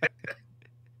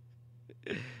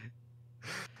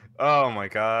 Oh my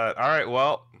god. All right.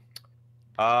 Well.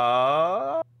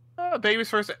 Baby's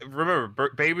first. Remember,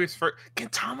 Baby's first.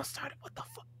 Gintama started. What the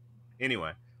fuck?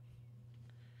 Anyway.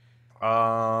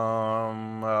 I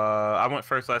went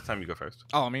first last time. You go first.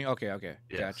 Oh, me? Okay.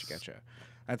 Yes. Gotcha.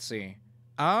 Let's see.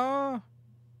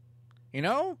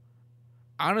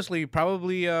 Honestly,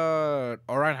 probably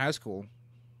Orion High School.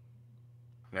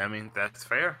 I mean, that's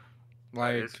fair.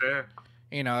 Like, that is fair.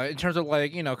 In terms of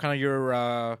like, kind of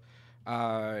your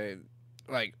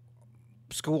like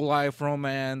school life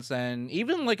romance and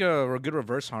even like a good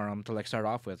reverse harem to like start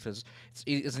off with, because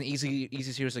it's an easy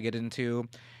series to get into,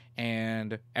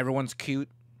 and everyone's cute,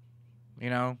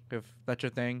 if that's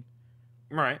your thing.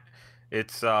 Right.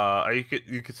 It's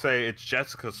you could say it's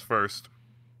Jessica's first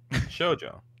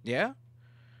shoujo. Yeah.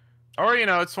 Or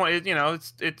it's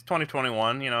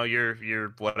 2021.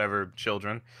 You're whatever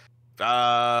children.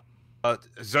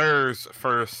 Zer's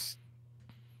first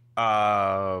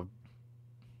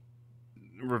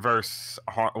reverse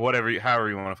however you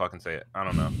want to fucking say it. I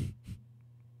don't know.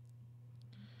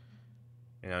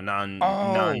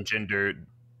 Non-gendered,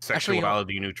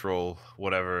 sexuality neutral,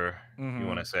 whatever you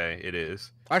want to say it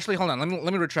is. Actually, hold on.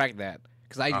 Let me retract that,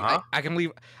 because I can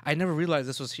believe I never realized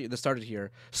this started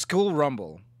here. School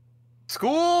Rumble.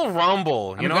 School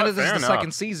Rumble. This is the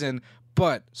second season,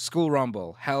 but School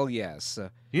Rumble, hell yes.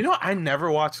 I never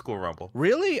watched School Rumble.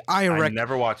 Really? I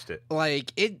never watched it.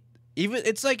 Like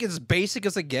it's like as basic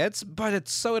as it gets, but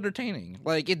it's so entertaining.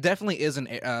 Like, it definitely is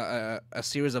a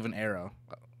series of its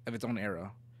own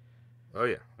era. Oh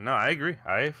yeah, no, I agree.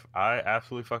 I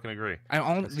absolutely fucking agree. The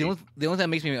only thing that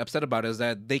makes me upset about it is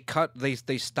that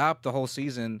they stopped the whole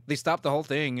season. They stopped the whole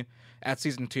thing at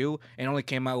season 2 and only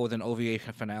came out with an OVA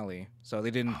finale. So they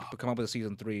didn't come up with a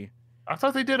season 3. I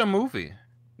thought they did a movie.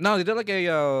 No, they did like a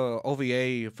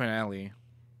OVA finale.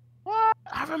 What?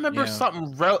 I remember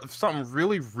something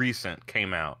really recent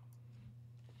came out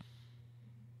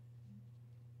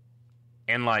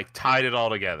and like tied it all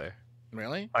together.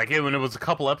 Really? Like when it was a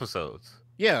couple episodes.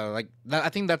 Yeah, like that, I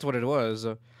think that's what it was.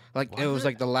 Like Was it was it?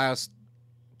 like the last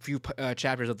few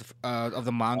chapters of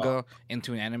the manga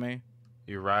into an anime.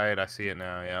 You're right. I see it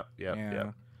now.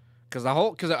 Yep. Because a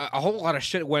whole lot of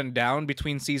shit went down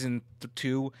between season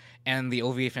 2 and the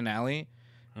OVA finale.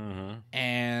 Mm-hmm.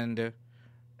 And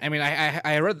I mean, I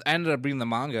ended up reading the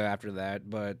manga after that,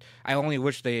 but I only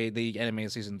wish they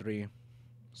animated season 3.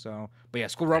 So, but yeah,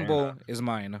 School Rumble is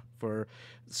mine for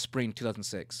spring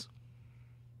 2006.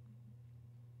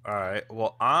 All right.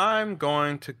 Well, I'm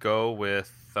going to go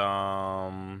with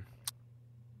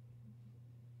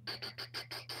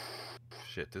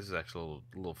shit. This is actually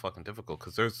a little fucking difficult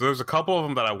because there's a couple of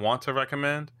them that I want to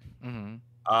recommend,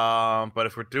 But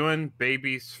if we're doing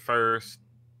babies first,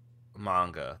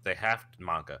 manga. They have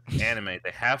manga, anime.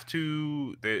 They have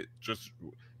to. They just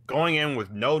going in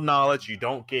with no knowledge. You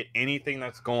don't get anything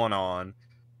that's going on.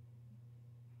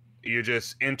 You're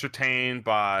just entertained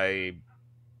by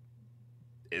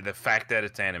the fact that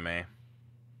it's anime.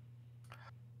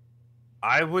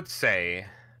 I would say,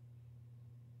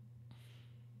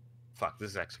 fuck,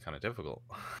 this is actually kind of difficult.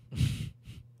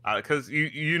 Because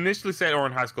you initially said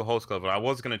Orange High School Host Club, but I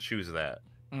was gonna choose that.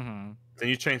 Mm-hmm. Then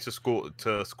you changed to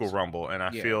School Rumble, and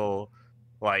I Yeah. feel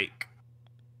like,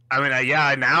 I mean,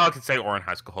 yeah, now I can say Orange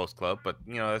High School Host Club, but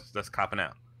you know that's copping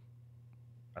out.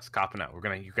 That's copping out. We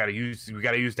gotta use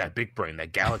that big brain,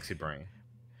 that galaxy brain.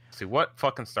 See what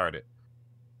fucking started.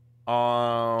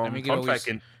 mean, Fun fact,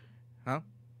 huh?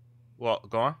 Well,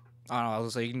 go on. I don't know. I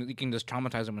was like, you can just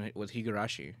traumatize him with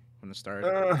Higurashi from the start.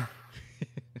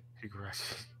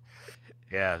 Higurashi.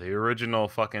 Yeah, the original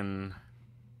fucking.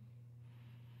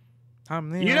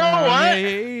 You know what?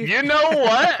 You know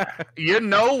what? You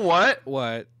know what?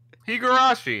 What?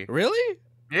 Higurashi. Really?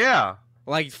 Yeah.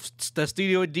 Like the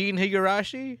Studio Dean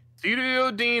Higurashi?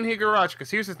 Studio Dean Higurashi.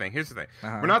 Because here's the thing.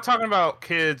 Uh-huh. We're not talking about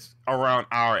kids around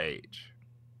our age.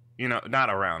 You know, not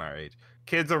around our age.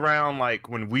 Kids around like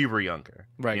when we were younger.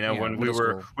 Right. You know, yeah, when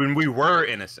middle we school. were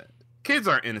innocent. Kids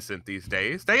aren't innocent these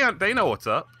days. They know what's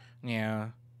up. Yeah.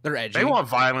 They're edgy. They want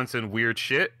violence and weird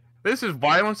shit. This is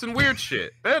violence and weird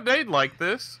shit. They'd like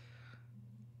this.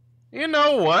 You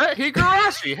know what?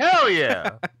 Higurashi. Hell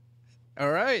yeah.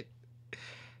 All right.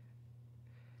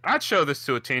 I'd show this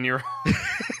to a 10-year-old.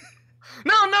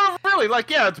 No, really. Like,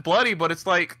 yeah, it's bloody, but it's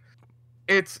like,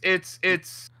 it's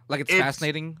like it's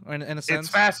fascinating in a sense. It's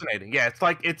fascinating. Yeah, it's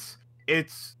like it's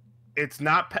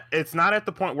not at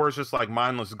the point where it's just like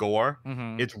mindless gore.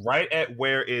 Mm-hmm. It's right at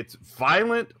where it's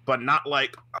violent, but not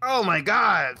like, oh my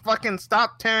god, fucking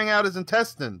stop tearing out his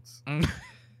intestines.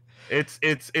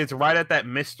 It's right at that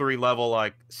mystery level,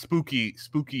 like spooky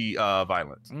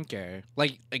violence. Okay,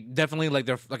 like definitely like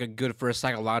they're like a good for a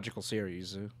psychological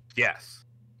series. Yes,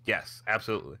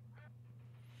 absolutely.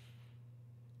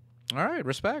 All right,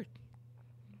 respect.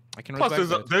 I can Plus,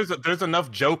 respect there's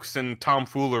enough jokes and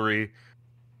tomfoolery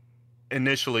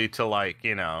initially to like,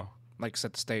 you know, like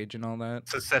set the stage and all that.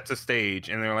 to set the stage,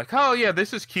 and they're like, oh yeah,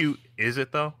 this is cute. Is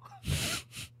it though?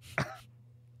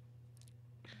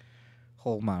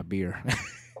 Hold my beer.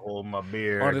 Hold my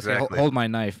beer. Or Exactly. hold my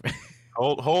knife.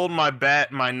 hold my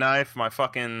bat, my knife, my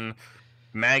fucking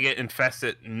maggot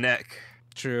infested neck.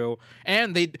 True,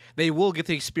 and they will get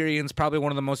to experience probably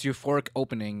one of the most euphoric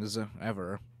openings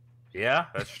ever. Yeah,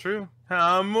 that's true.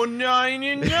 God,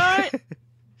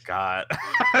 I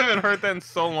haven't heard that in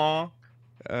so long.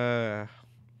 All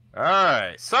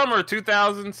right, summer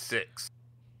 2006.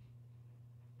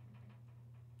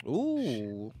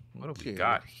 Ooh, What have we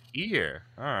got here?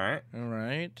 All right. All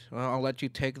right. Well, I'll let you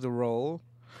take the role.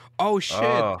 Oh shit!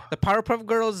 Oh. The Powerpuff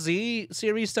Girls Z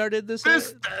series started this.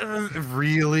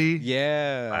 Really?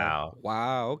 Yeah.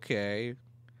 Wow. Okay.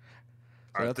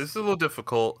 All right, this is a little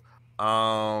difficult.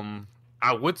 I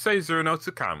would say Zero no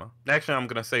Tsukaima. Actually, I'm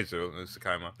gonna say Zero no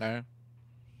Tsukaima. All right.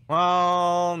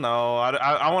 Well, no,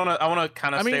 I wanna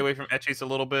kind of stay away from ecchis a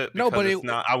little bit. No, but it's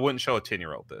not. I wouldn't show a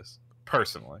 10-year-old this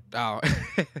personally. Oh.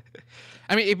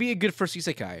 I mean, it'd be a good first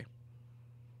isekai.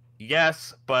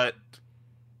 Yes, but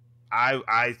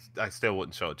I still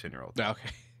wouldn't show a 10-year-old. Okay.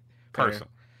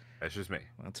 Personally, that's just me.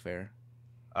 That's fair.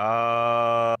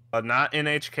 Not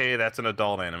NHK. That's an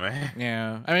adult anime.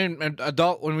 Yeah, I mean,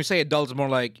 adult. When we say adults, more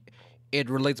like it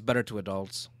relates better to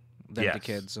adults than to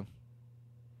kids.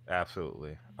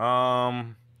 Absolutely.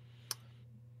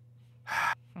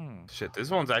 Shit, this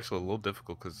one's actually a little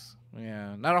difficult because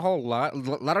not a whole lot. A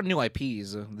lot of new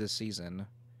IPs this season.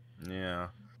 Yeah.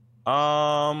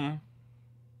 Cop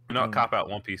out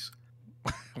One Piece.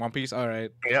 One Piece. All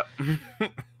right. Yep.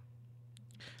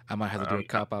 I might have to do a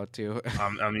cop out too.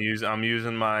 I'm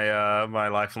using my my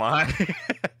lifeline.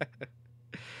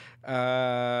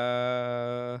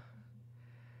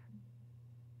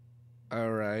 All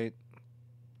right.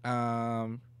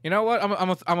 You know what?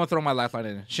 I'm gonna throw my lifeline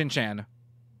in. Shin-chan.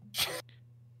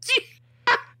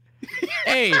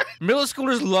 Hey, middle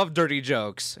schoolers love dirty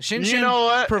jokes. Shin-chan You know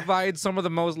what? provides some of the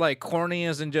most like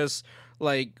corniest and just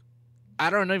like I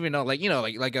don't even know, like you know,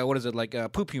 like what is it, like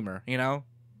poop humor, you know?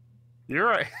 You're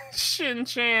right,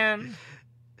 Shin-chan.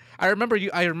 I remember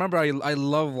I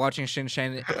love watching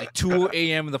Shin-chan at like 2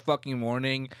 a.m. in the fucking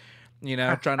morning, you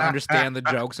know, trying to understand the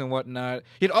jokes and whatnot.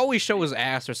 He'd always show his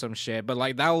ass or some shit, but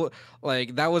like that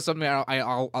was something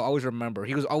I'll always remember.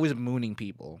 He was always mooning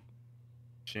people.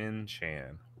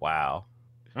 Shin-chan. Wow.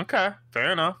 Okay,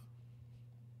 fair enough.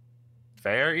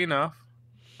 Fair enough.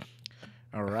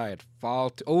 All right, fall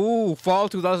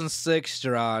 2006,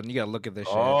 Jerron. You gotta look at this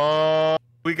shit. Oh,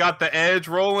 we got the edge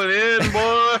rolling in,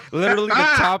 boy.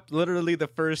 Literally the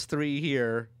first three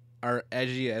here are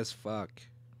edgy as fuck.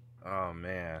 Oh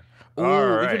man. Oh, All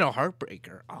right. even a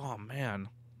heartbreaker. Oh man.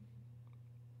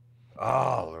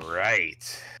 All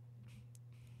right.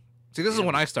 See, this is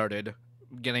when I started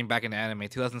getting back into anime.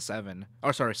 2007.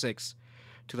 Oh, sorry,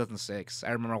 2006.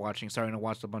 I remember starting to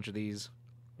watch a bunch of these.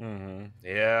 Mm-hmm.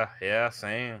 Yeah.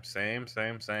 Same.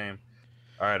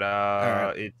 All right.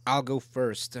 Alright, I'll go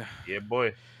first. Yeah,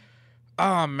 boy.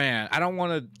 Oh man, I don't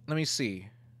want to. Let me see.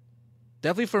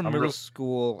 Definitely for middle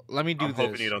school. Let me do I'm this.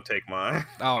 hoping you don't take mine.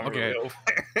 Oh, okay.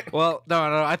 Well, no.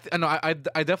 I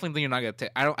definitely think you're not gonna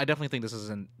take. I definitely think this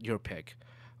isn't your pick,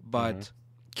 but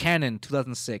Canon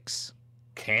 2006.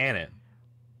 Canon.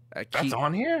 That's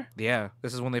on here. Yeah,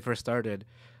 this is when they first started.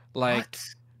 Like,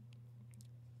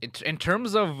 in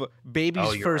terms of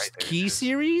Baby's first Key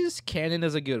series, Canon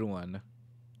is a good one.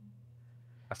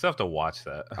 I still have to watch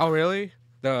that. Oh, really?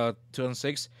 The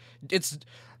 2006.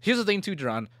 Here's the thing too,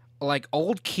 John. Like,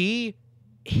 old Key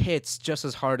hits just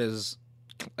as hard as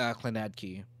Clannad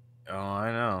Key. Oh,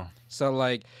 I know. So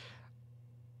like,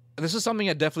 this is something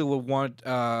I definitely would want.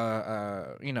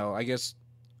 I guess,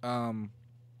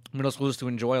 middle schoolers to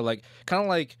enjoy. Like, kind of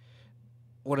like,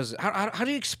 what is it? How do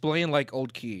you explain like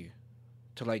old Key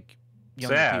to like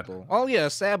younger people? Oh yeah,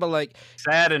 sad, but like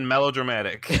sad and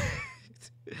melodramatic.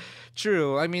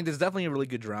 True. I mean, there's definitely a really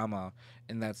good drama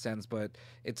in that sense, but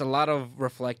it's a lot of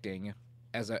reflecting.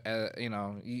 You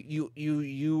don't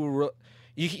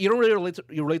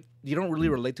really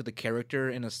relate to the character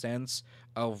in a sense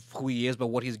of who he is, but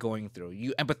what he's going through.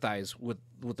 You empathize with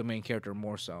the main character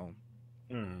more so.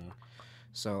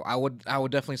 So I would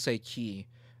definitely say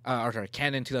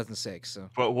Canon 2006.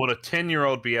 But would a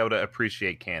 10-year-old be able to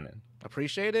appreciate Canon?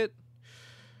 Appreciate it?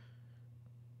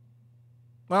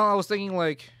 Well, I was thinking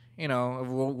like, if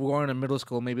we're going to middle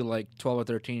school, maybe like 12 or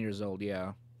 13 years old.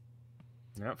 Yeah.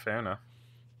 Yeah, fair enough.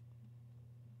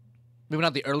 Maybe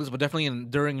not the earliest, but definitely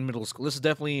during middle school. This is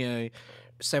definitely a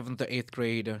 7th to 8th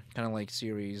grade kind of like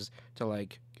series to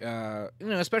like,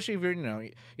 especially if you're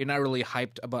not really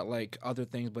hyped about like other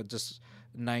things, but just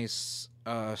nice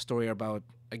story about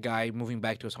a guy moving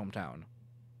back to his hometown,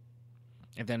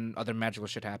 and then other magical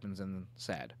shit happens and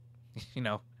sad,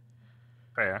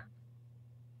 Fair.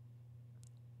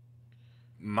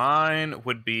 Mine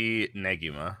would be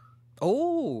Negima.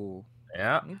 Oh.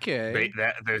 Yeah. Okay.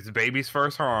 There's Baby's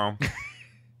first home.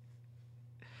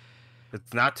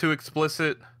 It's not too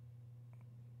explicit.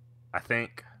 I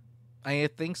think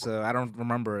so. I don't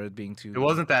remember it being too. It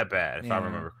wasn't that bad, if I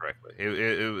remember correctly.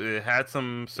 It had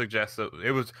some suggestive.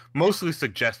 It was mostly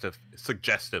suggestive,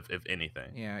 if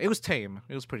anything. Yeah, it was tame.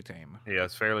 It was pretty tame. Yeah,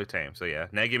 it's fairly tame. So yeah,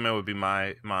 Negima would be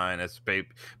mine as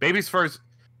Baby's first.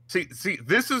 See,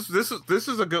 this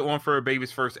is a good one for a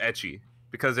Baby's first ecchi,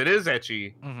 because it is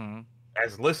ecchi.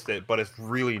 As listed, but it's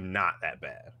really not that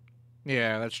bad.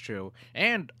 Yeah, that's true.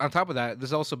 And on top of that,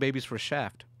 there's also Baby's first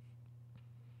Shaft.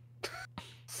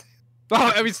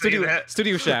 I mean, Studio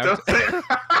Shaft.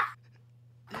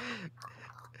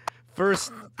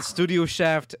 First Studio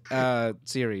Shaft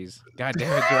series. God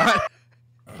damn it, John.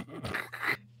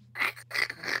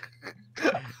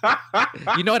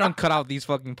 I don't cut out these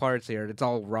fucking parts here. It's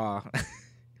all raw.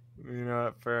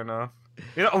 Fair enough.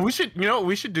 We should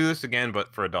do this again,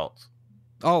 but for adults.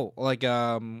 Oh, like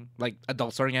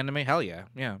adult starting anime? Hell yeah.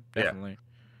 Yeah, definitely.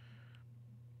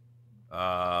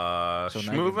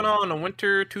 Moving on to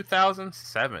winter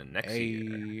 2007 next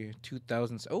year.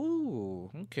 2000.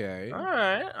 Oh, okay. All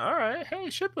right. Hey,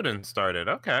 Shippuden started.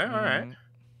 Okay, all right.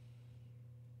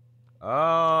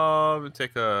 Let me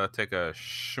take a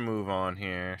schmove on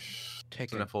here.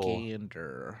 Take a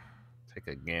gander. Take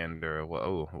a gander.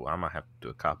 Well, I might have to do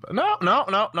a cop. No.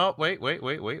 Wait.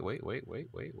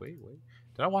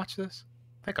 Did I watch this?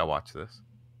 I think I watched this.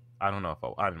 I don't know if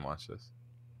I didn't watch this.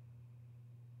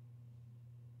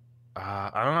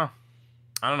 I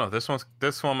don't know.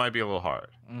 This one might be a little hard.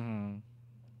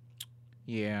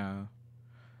 Yeah.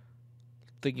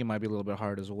 I think it might be a little bit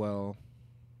hard as well.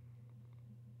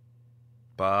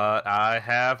 But I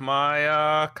have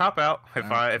my cop out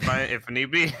if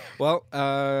need be. Well,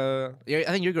 yeah,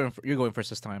 I think you're going first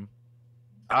this time.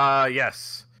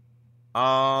 Yes.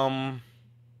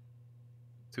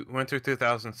 Winter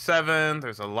 2007.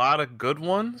 There's a lot of good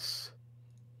ones,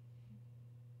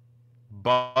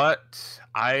 but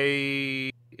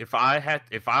if I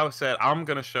said I'm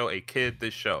gonna show a kid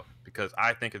this show because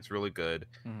I think it's really good,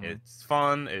 it's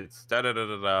fun, it's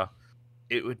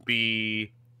it would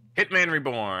be Hitman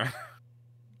Reborn.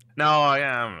 No, I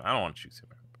don't want to choose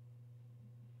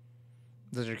Hitman.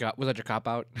 Was that your cop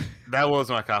out? That was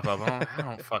my cop out. I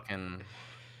don't fucking.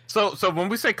 So when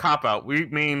we say cop out, we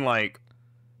mean like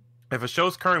if a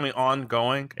show's currently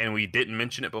ongoing and we didn't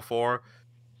mention it before,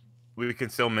 we can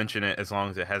still mention it as long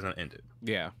as it hasn't ended.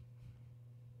 Yeah.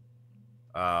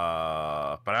 But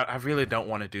I really don't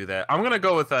want to do that. I'm gonna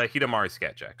go with Hidamari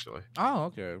Sketch actually. Oh,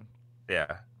 okay.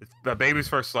 Yeah, it's the baby's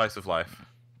first slice of life.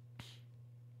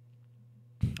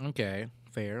 Okay,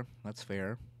 fair. That's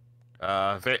fair.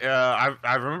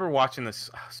 I remember watching this.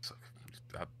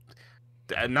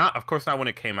 Of course not when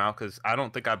it came out because I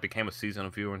don't think I became a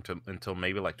seasonal viewer until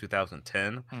maybe like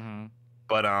 2010. Mm-hmm.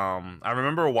 But I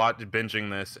remember binging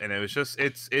this, and it was just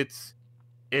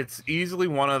it's easily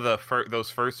one of the those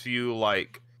first few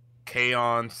like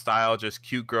K-On style, just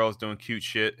cute girls doing cute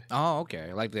shit. Oh,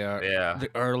 okay. Like the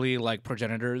early like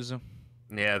progenitors.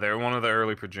 Yeah, they're one of the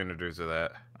early progenitors of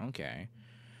that. Okay.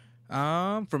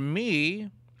 For me,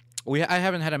 I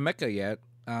haven't had a mecha yet.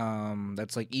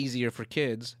 That's like easier for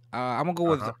kids. I'm gonna go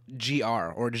with GR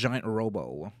or Giant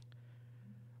Robo.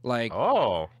 Like,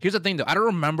 here's the thing though, I don't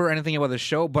remember anything about the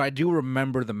show, but I do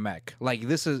remember the mech. Like,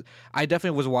 I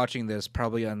definitely was watching this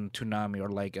probably on Toonami or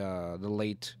like the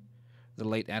late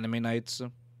anime nights.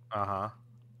 And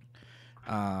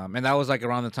that was like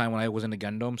around the time when I was into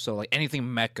Gundam, so like anything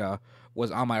mecha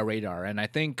was on my radar, and I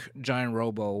think Giant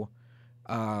Robo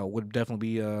would definitely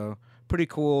be a pretty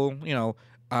cool,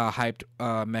 hyped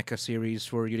mecha series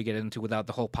for you to get into without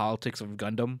the whole politics of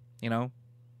Gundam,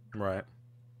 Right.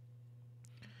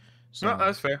 So, no,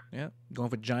 that's fair. Yeah, going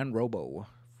for Giant Robo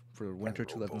for winter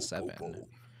 2007.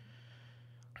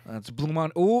 That's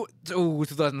Bluemon. Ooh,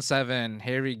 2007.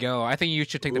 Here we go. I think you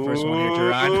should take the first one here,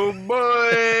 Gerard. Oh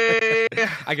boy!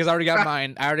 I guess I already got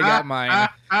mine.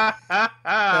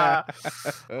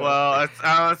 Well,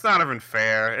 it's not even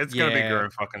fair. It's gonna be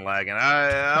Gurren fucking Lagann.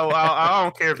 I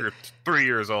don't care if you're 3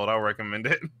 years old. I'll recommend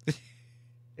it.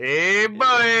 Hey,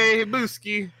 boy,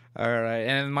 Booski. All right,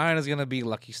 and mine is gonna be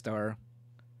Lucky Star.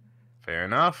 Fair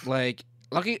enough. Like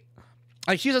Lucky.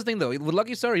 Here's the thing though, with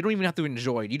Lucky Star, you don't even have to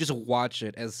enjoy it. You just watch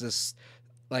it as this,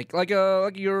 like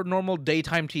your normal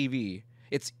daytime TV.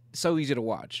 It's so easy to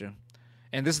watch,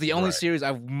 and this is the only series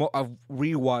I've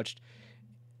rewatched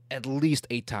at least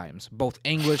 8 times, both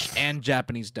English and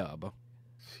Japanese dub.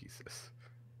 Jesus.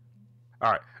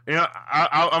 All right,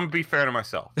 I'm gonna be fair to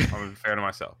myself.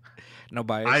 No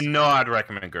bias. I know I'd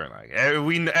recommend Gurren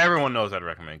Lagann. Everyone knows I'd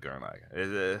recommend Gurren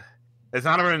Lagann. It's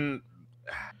not even.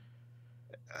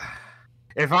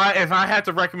 If I had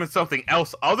to recommend something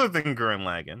else other than Gurren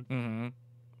Lagann,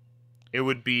 it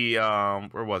would be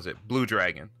where was it? Blue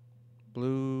Dragon.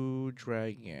 Blue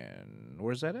Dragon.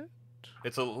 Where's that at?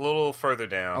 It's a little further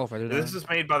down. Oh, further down. This is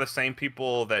made by the same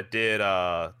people that did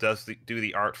do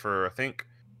the art for I think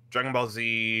Dragon Ball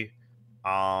Z.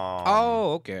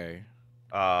 Okay.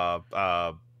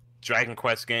 Dragon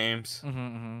Quest games.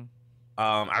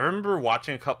 I remember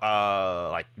watching a couple,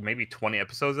 like maybe 20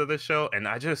 episodes of this show, and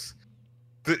I just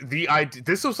the idea.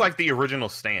 This was like the original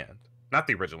Stand, not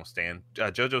the original Stand.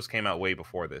 JoJo's came out way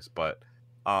before this, but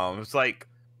it's like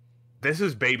this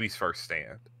is Baby's first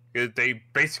Stand. They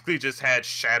basically just had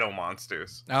shadow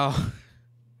monsters. Oh,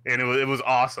 and it was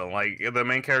awesome. Like the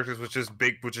main characters was just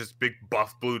big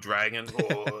buff blue dragons.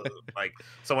 Like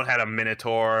someone had a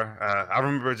minotaur. I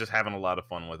remember just having a lot of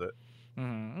fun with it.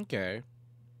 Okay.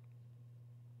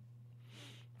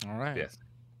 All right. Yes.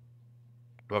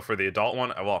 But for the adult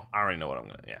one, well, I already know what I'm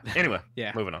gonna. Yeah. Anyway.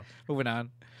 Yeah. Moving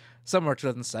on. Summer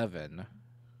 2007.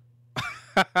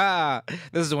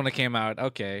 This is when it came out.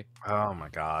 Okay. Oh my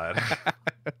god.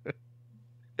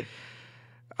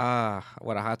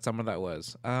 What a hot summer that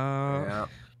was. Yeah.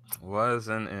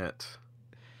 Wasn't it?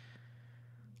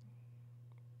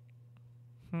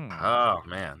 Oh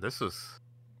man, this was.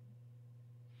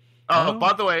 Oh,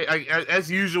 by the way, as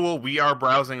usual, we are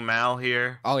browsing Mal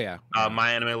here. Oh yeah.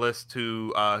 My anime list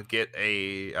to get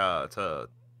a a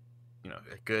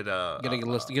good get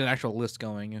an actual list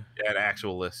going. Yeah, an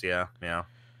actual list. Yeah.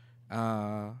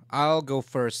 I'll go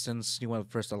first since you went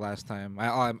first the last time.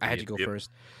 I had to go first.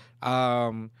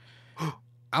 I'm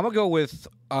gonna go with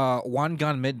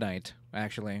Wangan Midnight.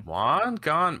 Actually,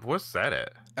 Wangan. What's that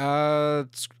at?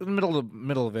 It's in the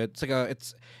middle of it. It's like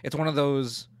it's one of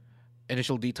those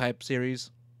Initial D type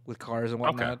series with cars and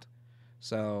whatnot. Okay.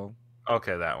 So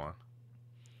okay, that one.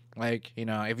 Like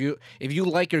if you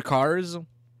like your cars,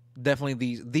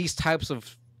 definitely these types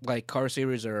of like car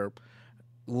series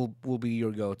will be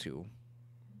your go to.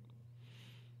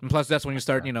 And plus, that's when you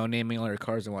start naming all your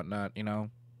cars and whatnot.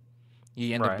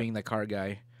 You end up being the car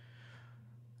guy.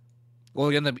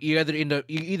 Well, you either end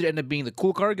up being the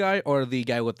cool car guy or the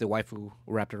guy with the waifu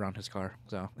wrapped around his car.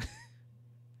 So.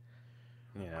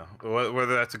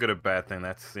 whether that's a good or bad thing,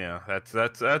 that's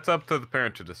that's up to the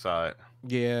parent to decide.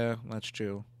 Yeah, that's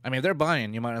true. I mean, if they're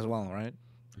buying, you might as well, right?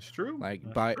 It's true. Like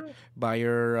That's true. buy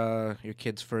your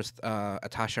kid's first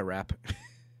Atasha rap.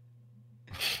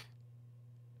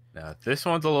 Now this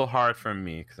one's a little hard for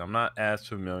me because I'm not as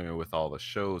familiar with all the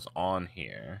shows on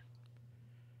here.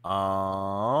 So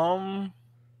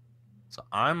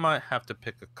I might have to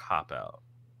pick a cop out.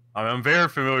 I mean, I'm very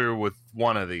familiar with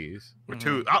one of these, or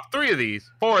two, three of these,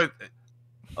 four.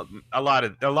 A lot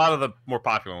of the more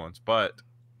popular ones, but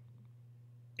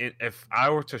if I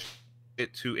were to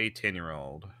it to a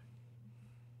 10-year-old,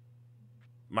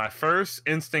 my first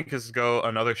instinct is to go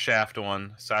another Shaft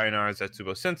one, Sayonara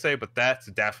Zetsubo Sensei, but that's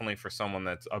definitely for someone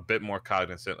that's a bit more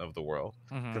cognizant of the world,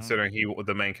 considering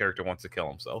the main character wants to kill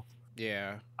himself.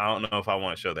 Yeah. I don't know if I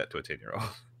want to show that to a 10-year-old.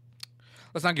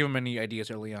 Let's not give him any ideas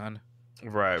early on.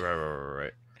 Right.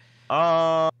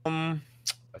 A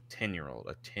 10-year-old.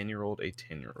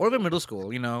 Or even middle school,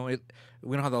 we don't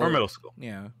have the or middle school.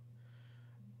 Yeah.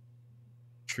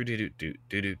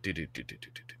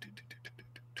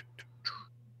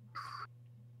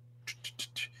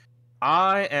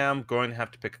 I am going to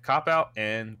have to pick a cop out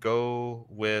and go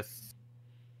with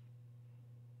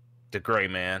the Gray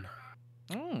Man.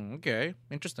 Okay,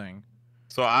 interesting.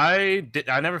 So I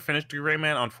never finished the Gray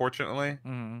Man, unfortunately,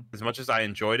 as much as I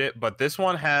enjoyed it. But this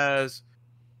one has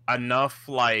enough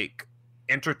like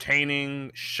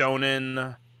entertaining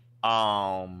shonen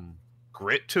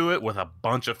grit to it with a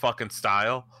bunch of fucking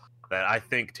style that I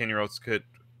think 10-year-olds could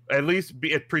at least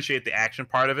appreciate the action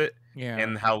part of it. Yeah.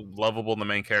 And how lovable the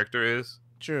main character is.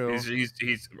 True.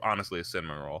 He's honestly a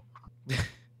cinnamon roll.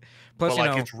 Plus,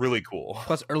 but it's really cool.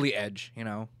 Plus early edge,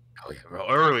 Oh yeah, bro,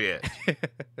 early edge.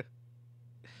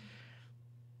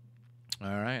 All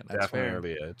right, that's definitely fair.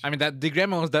 Early edge. I mean, the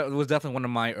Grandma was definitely one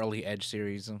of my early edge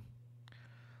series.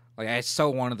 Like I so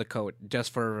wanted the coat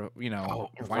just for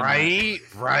right.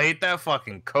 That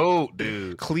fucking coat,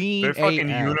 dude. Clean. Their fucking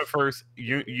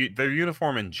their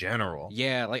uniform in general.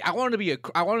 Yeah, like I wanted to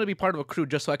be part of a crew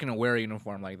just so I can wear a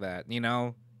uniform like that.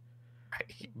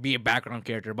 Be a background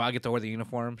character, but I get to wear the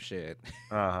uniform. Shit.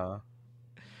 All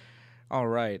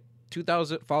right,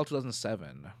 fall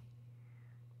 2007.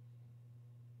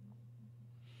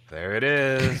 There it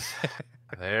is.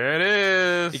 There it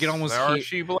is. You can almost hear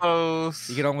she blows.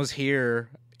 You can almost hear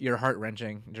your heart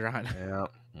wrenching, John. Yeah,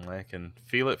 I can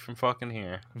feel it from fucking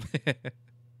here.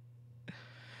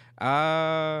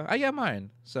 I got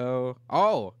mine. So,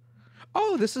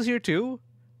 this is here too.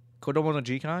 Kodomo no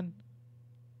Jikan.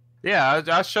 Yeah,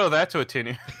 I'll show that to a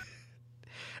 10-year.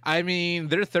 I mean,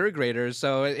 they're third graders,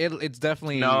 so it's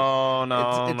definitely no.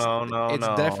 It's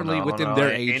definitely within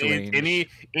their age range.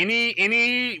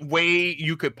 Any way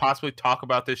you could possibly talk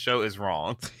about this show is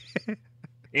wrong.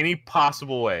 Any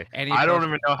possible way. I don't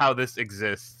even know how this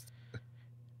exists.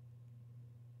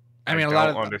 I mean,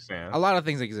 understand. A lot of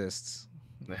things exist.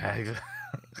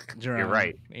 You're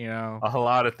right. A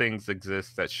lot of things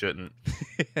exist that shouldn't.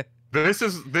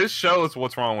 This show is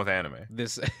what's wrong with anime.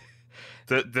 This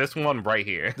one right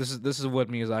here. This is what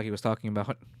Miyazaki was talking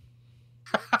about.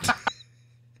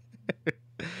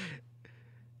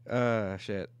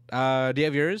 Shit. Do you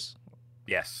have yours?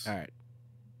 Yes. All right.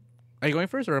 Are you going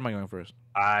first or am I going first?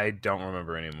 I don't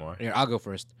remember anymore. Here, I'll go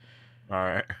first. All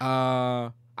right.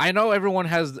 I know everyone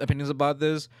has opinions about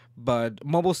this, but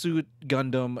Mobile Suit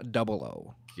Gundam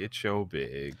 00. Get your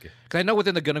big. Because I know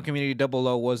within the Gundam community,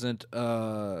 00 wasn't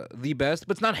the best,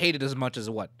 but it's not hated as much as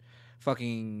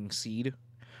fucking Seed.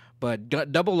 But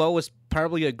 00 is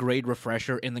probably a great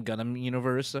refresher in the Gundam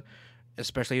universe,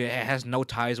 especially it has no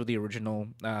ties with the original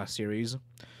series.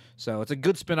 So it's a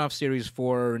good spin-off series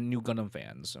for new Gundam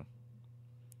fans.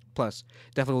 Plus,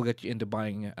 definitely will get you into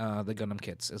buying the Gundam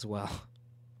kits as well.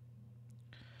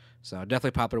 So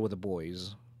definitely popular with the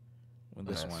boys with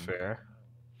this one. Fair.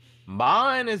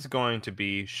 Mine is going to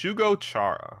be Shugo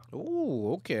Chara.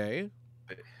 Ooh, okay.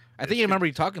 I think I remember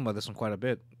you talking about this one quite a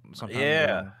bit.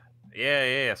 Yeah.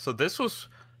 So this was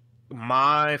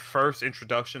my first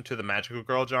introduction to the magical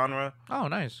girl genre. Oh,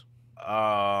 nice.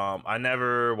 I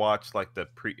never watched like the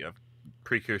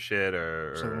Precure shit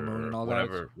or Silver Moon and all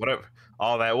whatever,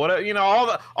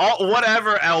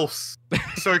 whatever else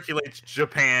circulates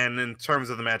Japan in terms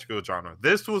of the magical genre.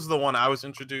 This was the one I was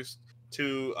introduced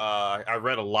to. I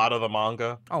read a lot of the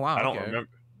manga. Oh wow! I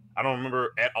don't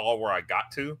remember at all where I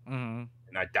got to, and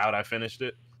I doubt I finished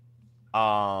it.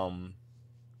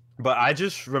 But I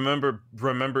just remember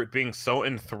being so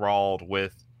enthralled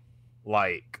with,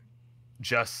 like,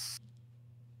 just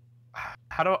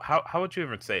how would you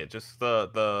even say it? Just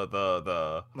Not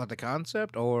the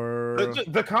concept, or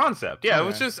the concept. Yeah, it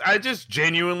was okay. just I just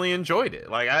genuinely enjoyed it.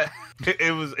 Like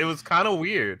it was kind of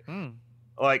weird. Hmm.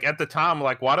 Like at the time,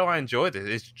 like why do I enjoy this?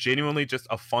 It's genuinely just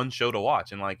a fun show to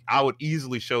watch, and like I would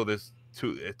easily show this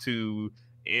to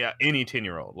yeah, any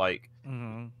 10-year-old. Like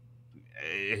Mm-hmm.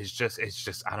 it's just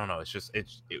I don't know.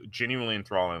 It's genuinely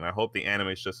enthralling. I hope the anime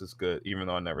is just as good, even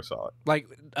though I never saw it. Like,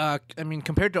 I mean,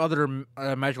 compared to other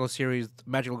magical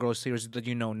girl series that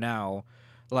you know now,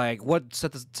 like what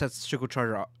sets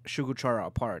Shugochara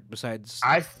apart besides?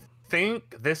 I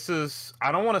think this is.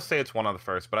 I don't want to say it's one of the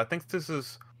first, but I think this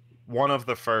is one of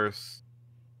the first,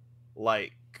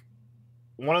 like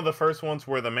one of the first ones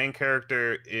where the main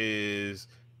character is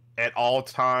at all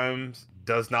times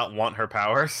does not want her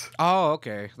powers. Oh,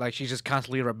 okay. Like she's just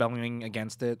constantly rebelling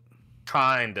against it.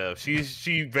 Kind of.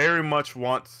 She very much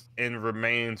wants and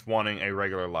remains wanting a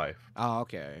regular life. Oh,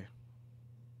 okay.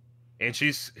 And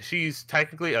she's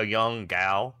technically a young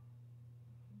gal.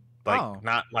 Like Oh,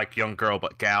 not like young girl,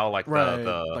 but gal, like right.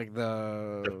 the Like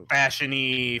the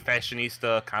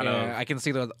fashionista kind yeah, of. I can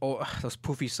see those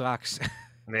poofy socks.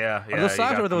 Yeah, Are yeah. those You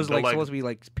socks, or got are those the like supposed to be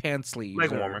like pant sleeves?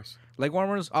 leg or- warmers. Leg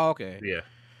warmers? Oh, okay. Yeah,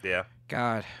 yeah,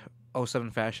 God,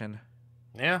 '07 fashion.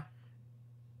 yeah.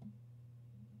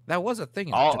 That was a thing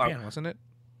in All Japan, wasn't it?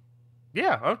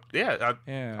 yeah, yeah.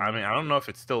 Yeah. I mean, I don't know if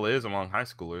it still is among high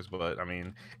schoolers, but I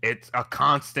mean, it's a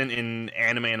constant in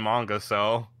anime and manga,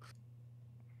 so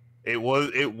it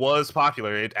was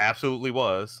popular. It absolutely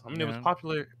was. I mean, it was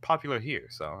Yeah. popular here,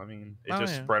 so I mean, it Oh,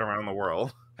 just yeah. spread around the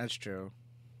world. That's true.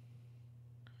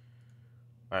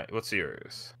 All right, what's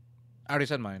yours? I already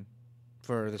said mine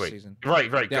for this Wait, season. right.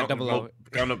 Yeah, double O.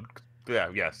 Yeah,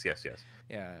 yes.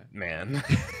 Yeah. Man,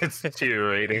 it's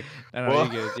deteriorating. I know,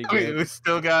 Well, you're good. I mean, we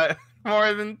still got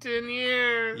more than 10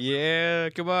 years. Yeah,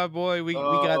 come on, boy. We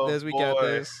got Oh, this. We got boy.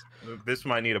 this. This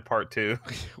might need a part 2.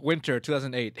 Winter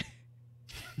 2008.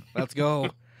 Let's go.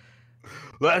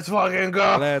 Let's fucking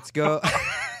go. Let's go.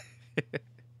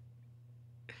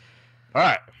 All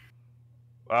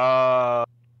right.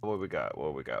 What we got?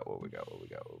 Oh,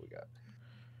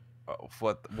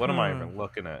 what am I even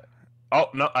looking at? Oh,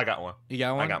 no, I got one. You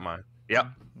got one? I got mine. Yep.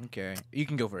 Okay. You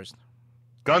can go first.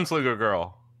 Gunslinger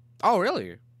Girl. Oh,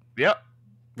 really? Yep.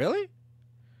 Really?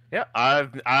 Yeah.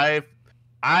 I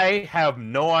have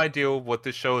no idea what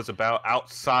this show is about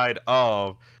outside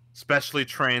of specially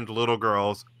trained little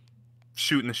girls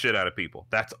shooting the shit out of people.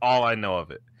 That's all I know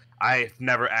of it. I've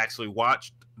never actually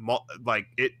watched like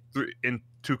it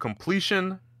into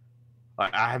completion.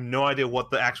 Like I have no idea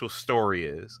what the actual story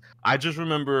is. I just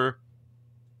remember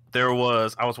I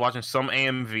was watching some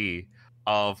AMV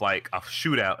of like a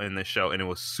shootout in this show, and it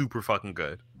was super fucking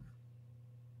good.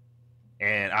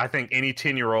 And I think any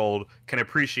 10-year-old can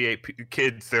appreciate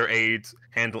kids their age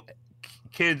handling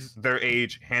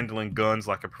guns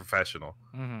like a professional.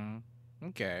 Mm-hmm.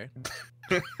 Okay.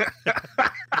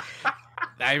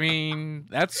 I mean,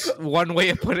 that's one way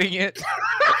of putting it.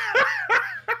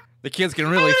 The kids can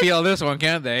really feel this one,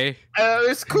 can't they?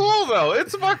 It's cool though.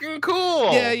 It's fucking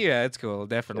cool. Yeah, it's cool,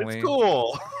 definitely. It's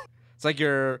cool. It's like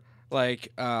your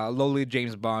lowly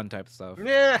James Bond type stuff.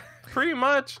 Yeah, pretty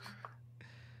much.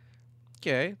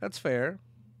 Okay, that's fair.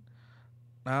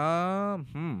 This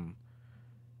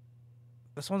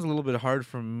one's a little bit hard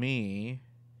for me.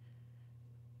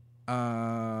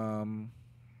 As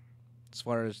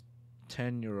far as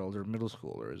 10-year-olds or middle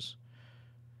schoolers.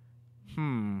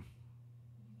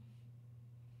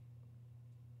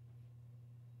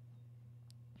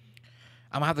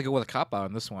 I'm gonna have to go with a cop out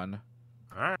on this one.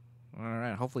 All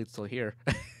right. Hopefully it's still here.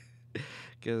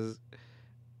 Because,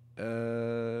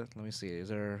 let me see. Is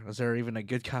there even a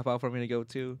good cop out for me to go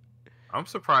to? I'm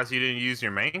surprised you didn't use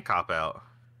your main cop out,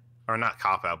 or not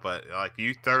cop out, but like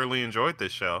you thoroughly enjoyed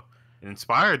this show. It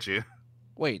inspired you.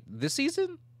 Wait, this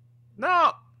season?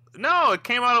 No, it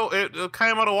came out. It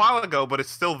came out a while ago, but it's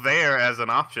still there as an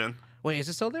option. Wait, is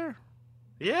it still there?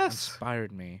 Yes.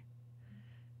 Inspired me.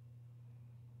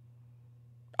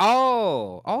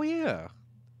 Oh yeah.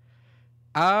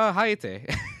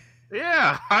 Hayate.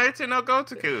 Yeah, Hayate no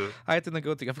Gotoku. Hayate no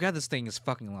Gotoku. I forgot this thing is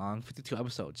fucking long. 52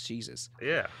 episodes. Jesus.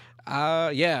 Yeah.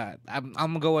 Yeah. I'm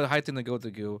gonna go with Hayate no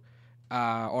Gotoku,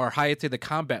 or Hayate the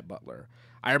Combat Butler.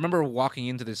 I remember walking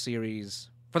into the series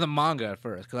for the manga at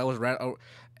first because I was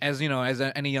as you know, as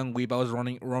any young weeb, I was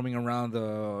roaming around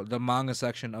the manga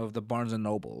section of the Barnes and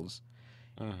Nobles.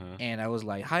 And I was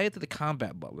like, Hayate the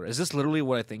Combat Butler. Is this literally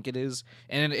what I think it is?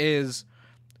 And it is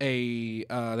the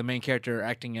main character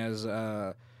acting as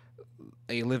a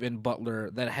live-in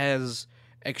butler that has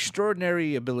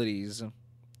extraordinary abilities,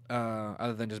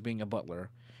 other than just being a butler.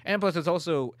 And plus, it's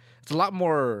a lot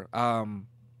more.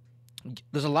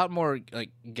 There's a lot more like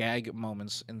gag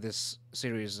moments in this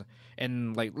series,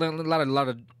 and like a lot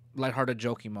of lighthearted,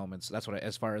 joking moments. That's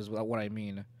as far as what I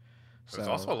mean. There's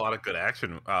So, also a lot of good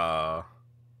action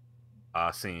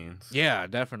scenes. yeah,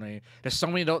 definitely. There's so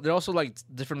many. There are also like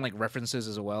different like references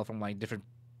as well from like different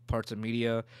parts of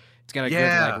media. It's got a good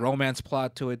like romance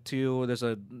plot to it too. There's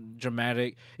a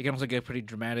dramatic. It can also get pretty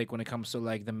dramatic when it comes to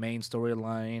like the main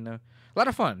storyline. A lot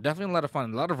of fun, definitely a lot of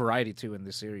fun. A lot of variety too in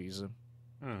this series.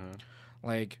 Mm-hmm.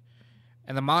 Like,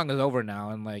 and the manga's over now,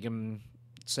 and like I'm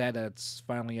sad that it's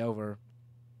finally over.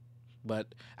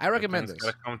 But I recommend this. It's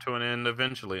gotta come to an end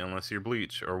eventually, unless you're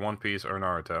Bleach or One Piece or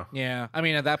Naruto. Yeah, I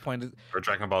mean at that point, or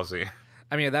Dragon Ball Z.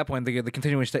 I mean at that point, the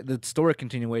continuation, the story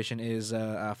continuation is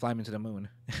Fly Me to the Moon.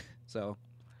 So,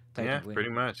 technically, yeah, pretty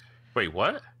much. Wait,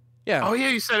 what? Yeah. Oh yeah,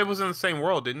 you said it was in the same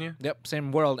world, didn't you? Yep,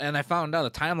 same world. And I found out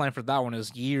the timeline for that one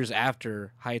is years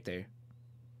after Haite.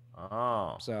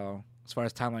 Oh. So as far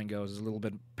as timeline goes, it's a little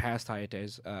bit past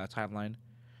Haite's timeline.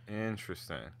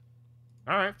 Interesting.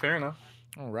 All right, fair enough.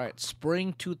 All right,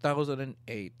 spring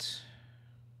 2008.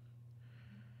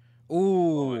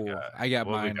 Ooh, I got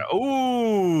mine.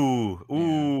 Ooh.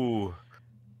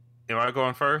 Yeah. Am I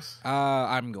going first?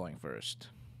 I'm going first.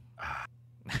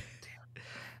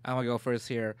 I'm gonna go first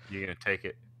here. You're gonna take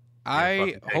it.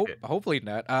 I hope, hopefully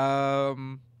not.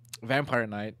 Vampire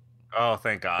Knight. Oh,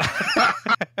 thank God.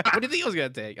 What do you think I was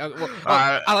gonna take?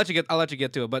 I'll let you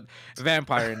get to it. But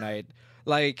Vampire Knight,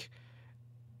 like,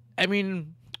 I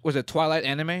mean, was it Twilight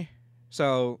anime?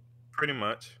 So pretty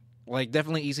much. Like,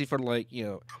 definitely easy for like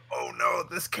Oh no,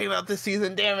 this came out this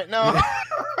season. Damn it, no,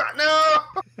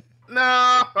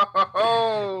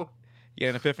 no. You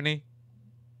had an epiphany?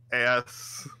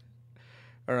 Yes.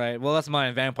 All right. Well, that's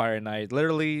mine. Vampire Knight.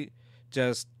 Literally,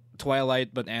 just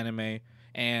Twilight but anime,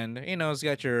 and it's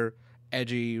got your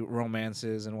edgy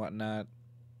romances and whatnot,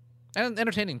 and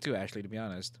entertaining too. Actually, to be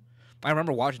honest, I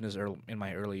remember watching this in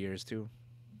my early years too,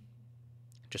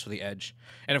 just for the edge,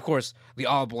 and of course the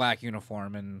all black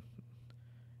uniform and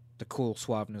the cool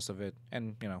suaveness of it,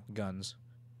 and guns.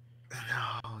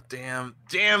 No, damn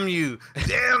you.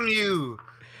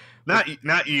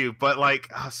 Not you, but like,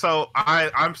 so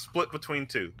I'm split between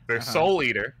two. There's Soul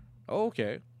Eater. Oh,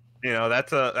 okay.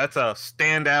 That's a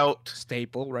standout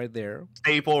staple right there.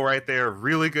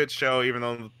 Really good show, even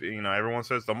though everyone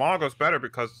says the manga's better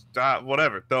because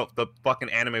whatever. The fucking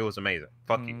anime was amazing.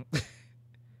 Fuck you.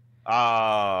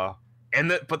 But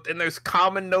then there's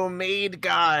Kamen no Maid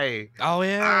Guy. Oh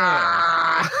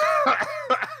yeah.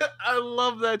 I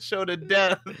love that show to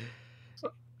death.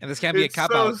 And this can't be a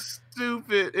cop out.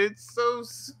 It's so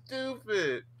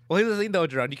stupid. Well, here's the thing, though,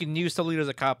 Jerron. You can use Soul Eater as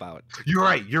a cop out. You're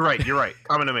right.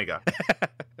 Kamen no Maid Guy.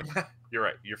 You're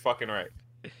right. You're fucking right.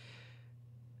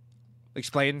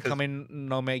 Explain Kamen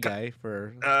no Maid Guy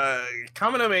for.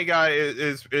 Kamen no Maid Guy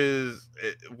is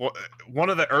one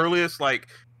of the earliest like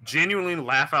genuinely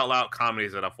laugh out loud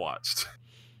comedies that I've watched.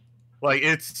 Like,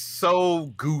 it's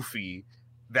so goofy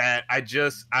that I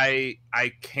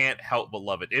can't help but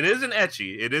love it. It is an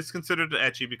ecchi. It is considered an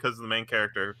ecchi because of the main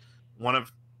character.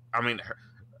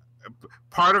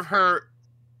 Part of her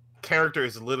character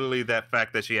is literally that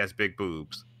fact that she has big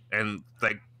boobs, and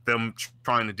like them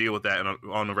trying to deal with that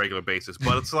on a regular basis.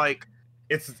 But it's like,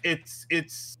 it's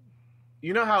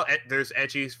how there's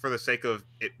ecchis for the sake of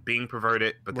it being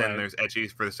perverted, but then there's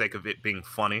ecchis for the sake of it being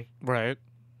funny. Right.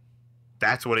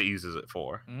 That's what it uses it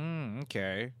for.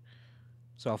 Okay.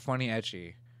 So a funny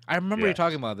ecchi. I remember you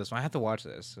talking about this one. I have to watch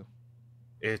this.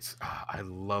 I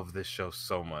love this show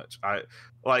so much. I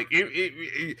like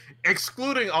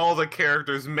excluding all the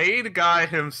characters, Maid Guy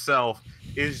himself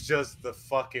is just the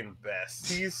fucking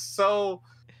best. He's so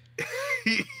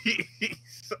this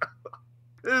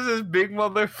is this big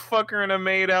motherfucker in a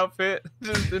maid outfit,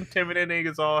 just intimidating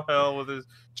as all hell with his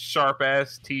sharp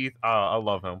ass teeth. I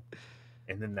love him.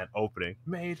 And then that opening,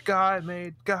 Maid Guy. Is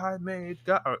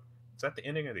that the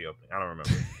ending or the opening? I don't remember.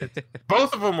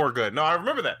 Both of them were good. No, I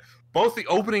remember that. Both the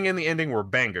opening and the ending were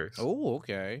bangers. Oh,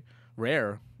 okay.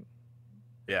 Rare.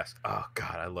 Yes. Oh,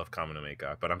 God, I love Kamen no Maid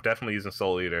Guy, but I'm definitely using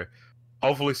Soul Eater.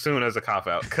 Hopefully soon as a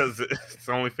cop-out, because it's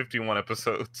only 51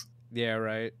 episodes. Yeah,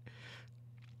 right.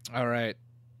 All right.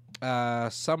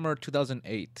 Summer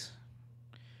 2008.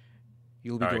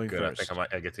 You'll be going good. first. I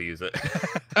think I get to use it.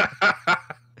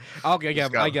 Okay,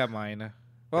 I got mine.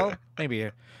 Well,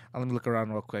 maybe. Let me look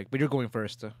around real quick. But you're going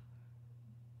first.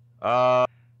 Let's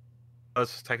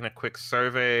just taking a quick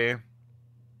survey.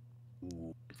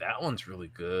 Ooh, that one's really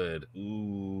good.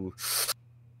 Ooh.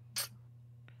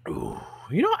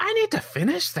 I need to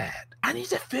finish that.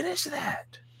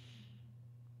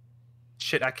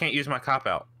 Shit, I can't use my cop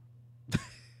out.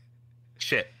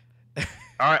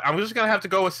 All right, I'm just gonna have to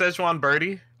go with Szechuan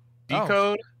Birdie.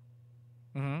 Decode.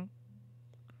 Mm-hmm.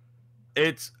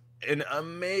 It's an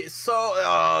amazing.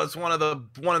 It's one of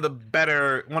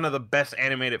the best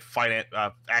animated fight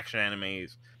action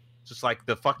animes. Just like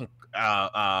the fucking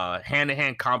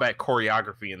hand-to-hand combat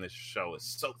choreography in this show is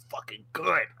so fucking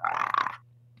good.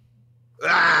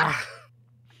 I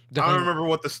don't remember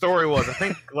what the story was. I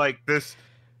think like this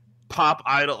pop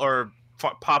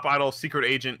idol secret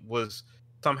agent was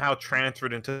somehow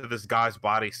transferred into this guy's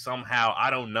body somehow. I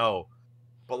don't know,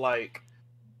 but like,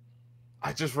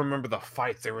 I just remember the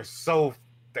fights. They were so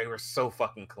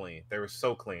fucking clean. They were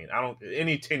so clean.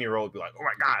 Any 10-year-old would be like, oh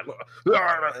my god,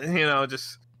 look, you know,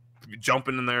 just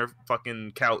jumping in their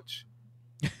fucking couch.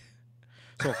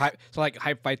 So like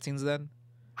hype fight scenes then.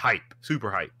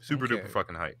 Super duper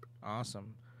fucking hype.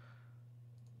 Awesome.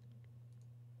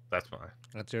 That's mine.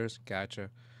 That's yours. Gotcha.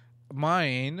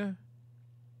 Mine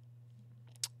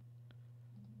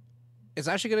is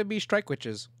actually gonna be Strike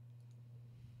Witches.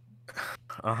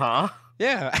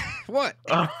 Yeah. What?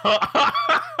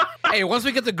 Hey, once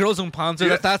we get the Girls and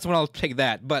Panzer, that's when I'll pick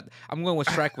that. But I'm going with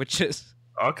Strike Witches.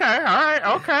 Okay. All right.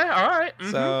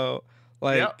 Mm-hmm. So,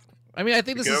 like, I mean, I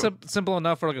think this is simple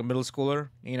enough for like a middle schooler.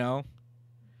 You know,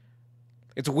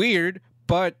 it's weird,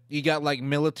 but you got like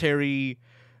military.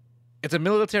 It's a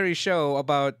military show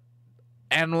about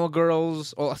animal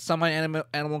girls or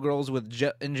semi-animal girls with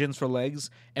jet engines for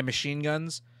legs and machine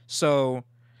guns. So,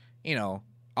 you know,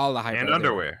 all the hype. And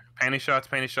underwear. Panty shots.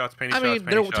 I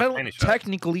mean,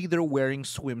 technically they're wearing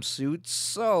swimsuits,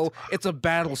 so it's a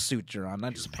battle suit, Jerron,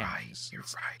 not just panties. You're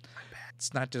right.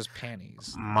 It's not just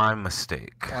panties. My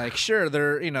mistake. Like, sure,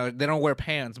 they don't wear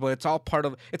pants, but it's a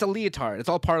leotard. It's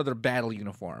all part of their battle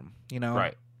uniform, you know?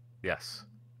 Right. Yes.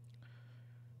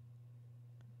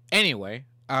 Anyway,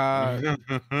 I'm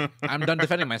done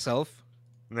defending myself.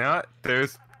 Yeah, fair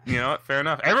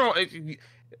enough. Everyone,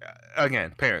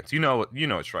 again, parents, you know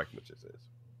what Strike Witches is.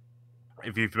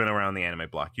 If you've been around the anime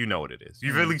block, you know what it is.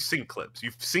 You've at least seen clips.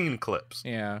 You've seen clips.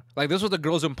 Yeah, like this was the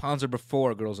Girls and Panzer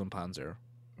before Girls and Panzer.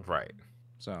 Right.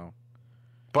 So,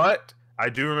 but I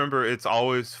do remember it's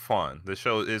always fun. The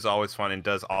show is always fun and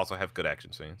does also have good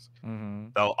action scenes. Mm-hmm.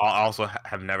 Though I also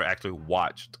have never actually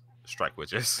watched Strike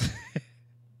Witches.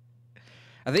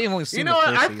 I think I've only seen. You know what?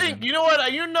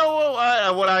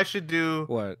 What I should do.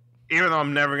 What? Even though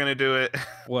I'm never gonna do it.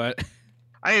 What?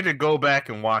 I need to go back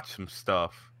and watch some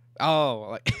stuff. Oh,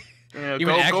 like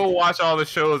go watch all the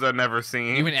shows I've never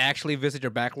seen. You mean actually visit your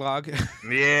backlog?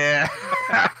 Yeah.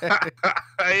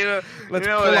 Let's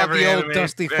pull out the old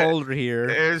dusty folder here.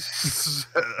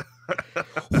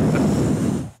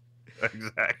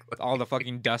 Exactly. All the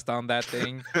fucking dust on that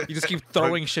thing. You just keep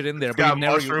throwing shit in there. It's got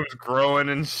mushrooms growing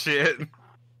and shit.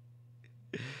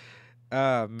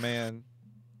 Oh, man.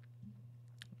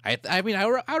 I mean,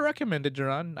 I recommend it,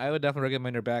 Jerron. I would definitely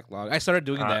recommend your backlog. I started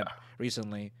doing that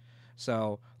recently.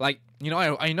 So, like, you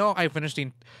know, I know I finished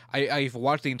I've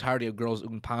watched the entirety of Girls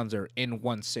und Panzer in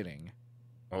one sitting.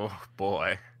 Oh,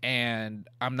 boy. And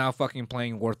I'm now fucking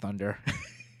playing War Thunder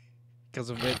because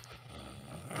of it.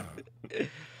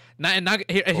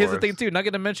 Here's the thing, too. Not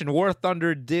going to mention, War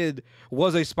Thunder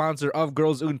was a sponsor of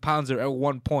Girls und Panzer at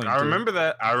one point. I remember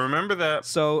that.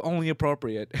 So, only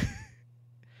appropriate.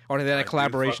 Or they had a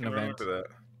collaboration event. That.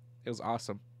 It was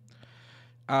awesome.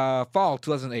 Fall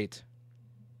 2008.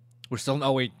 We're still in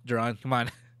 08, Jerron. Come on.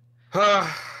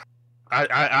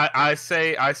 I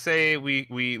say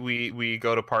we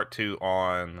go to part 2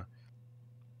 on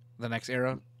the next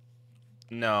era.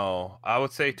 No, I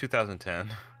would say 2010.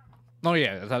 Oh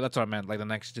yeah, that's what I meant. Like the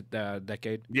next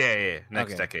decade. Yeah,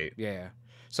 next decade. Yeah.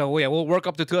 So yeah, we'll work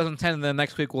up to 2010, and then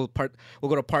next week we'll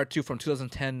go to part 2 from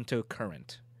 2010 to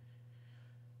current.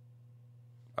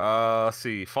 Let's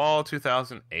see, fall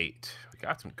 2008. We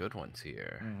got some good ones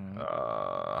here.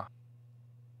 Mm-hmm.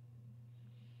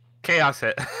 Chaos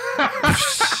Head.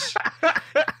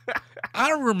 I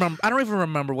don't even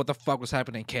remember what the fuck was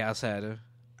happening in Chaos Head.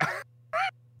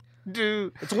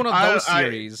 Dude, it's one of those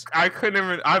series. I couldn't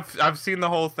even. I've seen the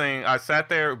whole thing. I sat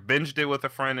there, binged it with a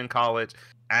friend in college,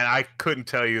 and I couldn't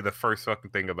tell you the first fucking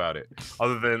thing about it,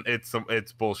 other than it's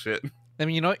bullshit. I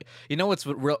mean, you know, it's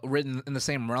written in the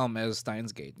same realm as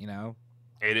Steins Gate. You know.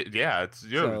 It's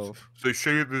they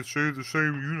share the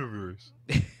same universe.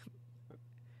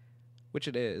 Which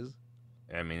it is.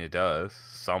 I mean, it does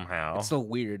somehow. It's still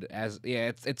weird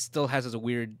it still has this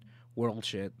weird world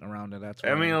shit around it. That's why.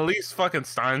 I mean, at least fucking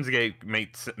Steins Gate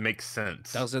makes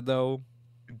sense. Does it though?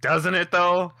 Doesn't it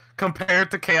though?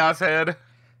 Compared to Chaos Head.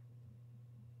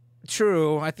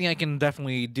 True. I think I can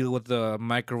definitely deal with the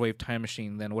microwave time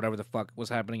machine than whatever the fuck was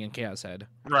happening in Chaos Head.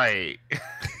 Right.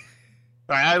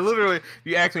 I literally, if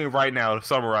you ask me right now to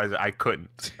summarize it, I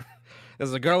couldn't.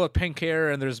 There's a girl with pink hair,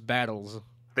 and there's battles.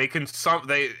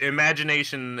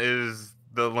 Imagination is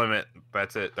the limit.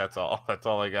 That's it. That's all. That's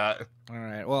all I got. All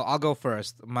right. Well, I'll go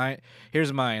first.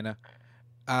 Here's mine.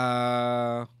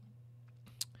 Another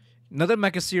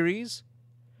mecha series.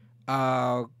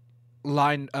 Line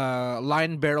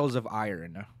Barrels of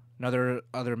Iron. Another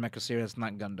other mecha series that's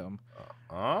not Gundam.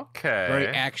 Okay. Very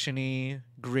actiony,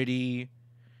 gritty,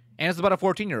 and it's about a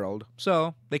 14-year-old,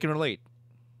 so they can relate.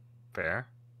 Fair.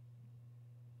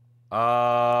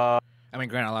 I mean,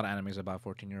 granted, a lot of animes about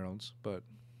 14-year-olds, but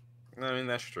I mean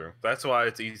that's true. That's why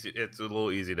it's easy. It's a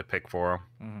little easy to pick for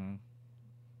them.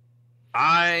 Come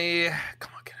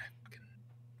on, can I fucking?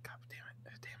 God damn it!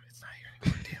 It's not here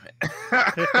anymore. Damn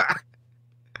it!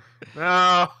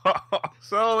 No,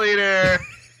 Soul Eater.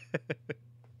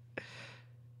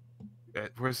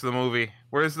 Where's the movie?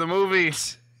 Where's the movie?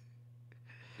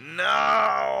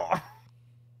 No!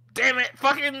 Damn it!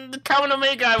 Fucking the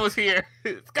Kamen guy was here.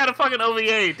 It's got a fucking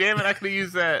OVA. Damn it! I could have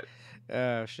used that.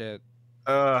 Oh shit.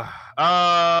 Fist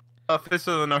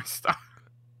of the North Star.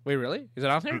 Wait, really? Is it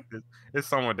on here? It's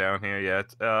somewhere down here. Yeah.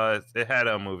 It had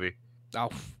a movie. Oh.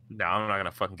 No, I'm not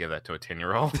gonna fucking give that to a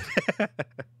 10-year-old.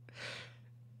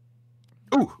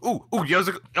 Ooh,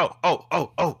 Yozakura.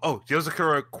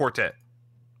 Yozakura Quartet.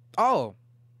 Oh,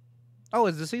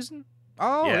 is the season?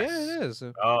 Oh, yes. Yeah, it is.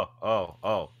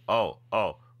 Oh.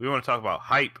 We want to talk about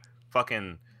hype,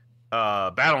 fucking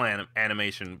battle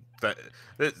animation.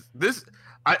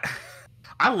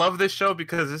 I love this show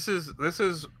because this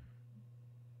is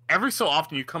every so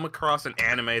often you come across an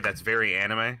anime that's very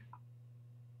anime.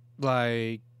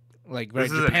 Like very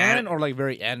Japan or like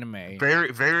very anime?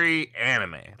 Very, very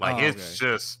anime. Like it's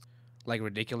just like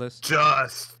ridiculous.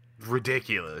 Just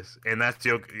ridiculous. And that's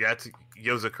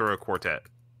Yozakura Quartet.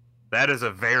 That is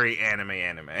a very anime.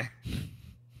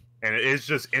 And it is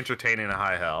just entertaining a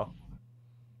high hell.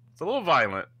 It's a little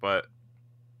violent, but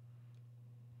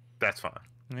that's fine.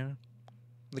 Yeah.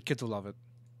 The kids will love it.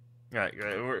 Yeah,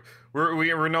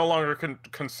 we're no longer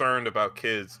concerned about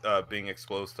kids being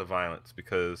exposed to violence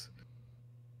because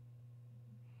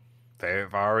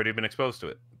they've already been exposed to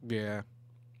it. Yeah.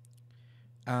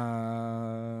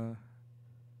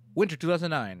 Winter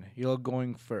 2009. You're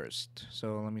going first.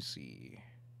 So let me see.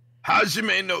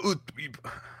 Hajime no Utbi.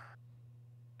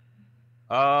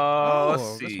 Let's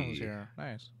see. This one's here.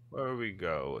 Nice. Where would we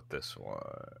go with this one?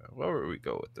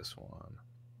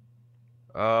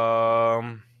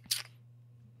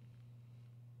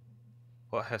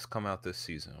 What has come out this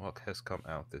season?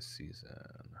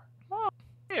 Oh,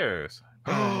 here's.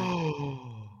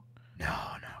 No.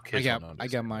 Kids I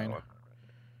got mine.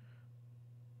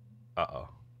 Uh-oh.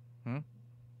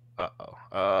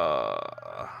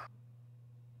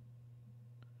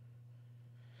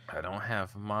 I don't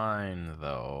have mine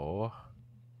though.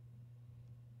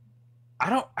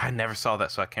 I never saw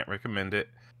that, so I can't recommend it.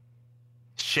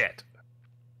 Shit.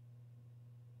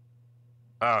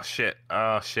 Oh shit.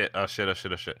 There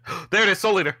it is,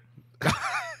 Soul Eater.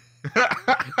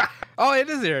 Oh, it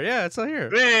is here. Yeah, it's all here.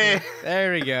 Hey.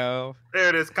 There we go. There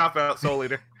it is, cop out, Soul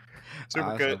Eater. Super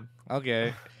awesome. good.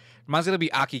 Okay. Mine's gonna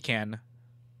be Aki-Ken.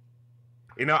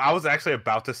 You know, I was actually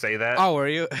about to say that. Oh, were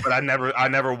you? But I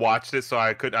never watched it, so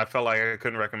I felt like I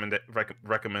couldn't recommend it.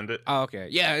 Oh, okay.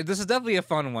 Yeah, this is definitely a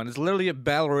fun one. It's literally a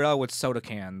battle royale with soda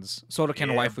can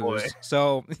waifus. Boy.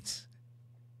 So it's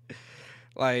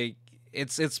like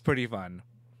it's pretty fun.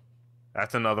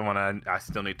 That's another one I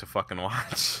still need to fucking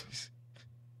watch.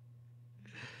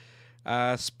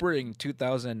 Spring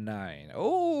 2009.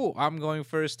 Oh, I'm going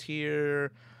first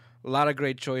here. A lot of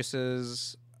great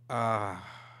choices. There are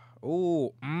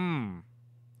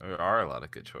a lot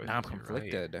of good choices. I'm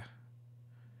conflicted. Right.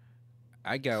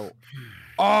 I go.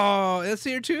 Oh, it's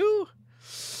here too.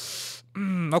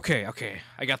 Okay.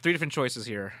 I got 3 different choices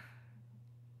here.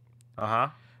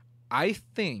 I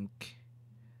think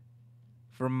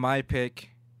for my pick.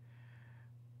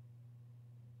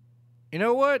 You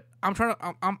know what? I'm trying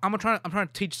to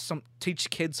teach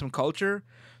kids some culture,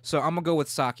 so I'm gonna go with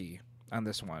Saki on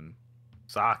this one.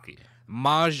 Saki.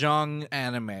 Mahjong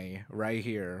anime right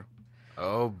here.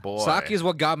 Oh boy. Saki is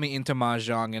what got me into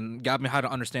Mahjong and got me how to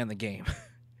understand the game.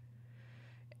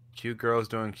 Cute girls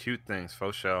doing cute things,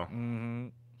 faux show. Mm-hmm.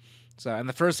 So, and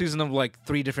the first season of like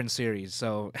 3 different series.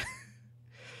 So,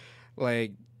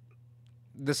 like,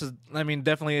 this is, I mean,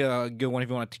 definitely a good one if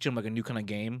you want to teach them like a new kind of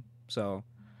game. So,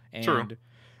 and true.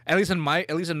 At least in my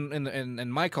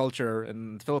culture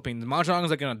in the Philippines, Mahjong is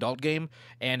like an adult game,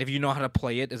 and if you know how to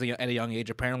play it at a young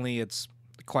age, apparently it's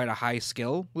quite a high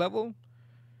skill level.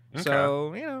 Okay.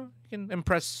 So you can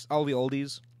impress all the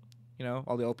oldies,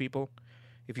 all the old people.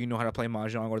 if you know how to play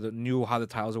mahjong or knew how the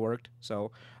tiles worked.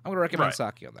 So I'm gonna recommend Right.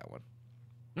 Saki on that one.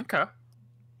 Okay.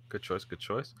 Good choice. Good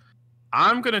choice.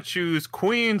 I'm gonna choose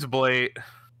Queen's Blade.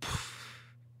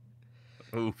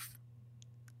 Oof.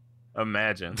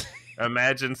 Imagine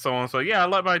someone say, "Yeah, I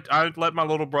let my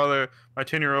little brother, my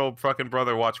 10-year-old fucking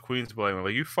brother, watch Queen's Blade." I'm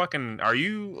like, "You fucking are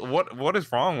you? What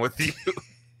is wrong with you?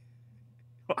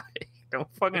 Like,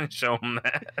 don't fucking show him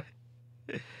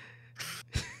that."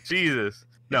 Jesus.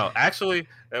 No, actually,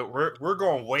 we're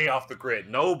going way off the grid.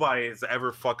 Nobody has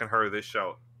ever fucking heard of this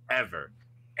show ever.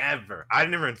 I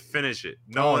didn't even finish it.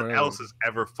 No one really? else has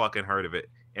ever fucking heard of it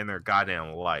in their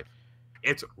goddamn life.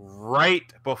 It's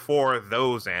right before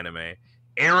those anime.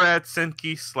 Arad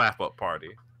Senki Slap Up Party.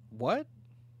 What?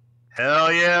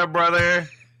 Hell yeah, brother.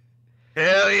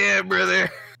 Hell yeah, brother.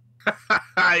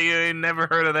 You ain't never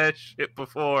heard of that shit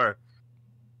before.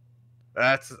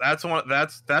 That's one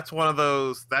of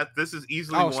those this is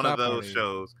easily one of those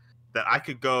shows that I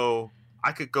could go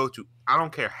to. I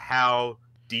don't care how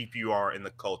deep you are in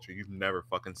the culture, you've never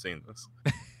fucking seen this.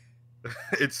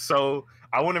 It's so,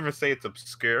 I wouldn't even say it's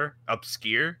obscure.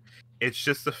 It's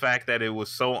just the fact that it was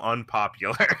so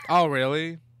unpopular. Oh,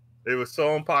 really? It was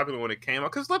so unpopular when it came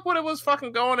out because look what it was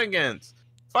fucking going against.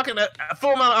 Fucking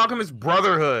Full Metal Alchemist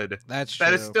Brotherhood. That's true.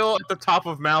 That is still at the top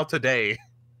of Mal today.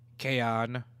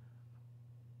 K-On!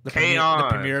 The K-On!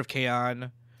 premiere of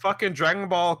K-On! Fucking Dragon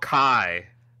Ball Kai.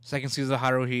 Second season of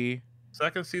Haruhi.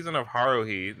 Second season of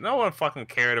Haruhi. No one fucking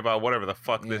cared about whatever the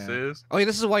fuck this is. Oh yeah,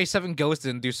 this is why Seven Ghosts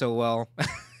didn't do so well.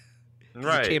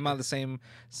 Right. It came out the same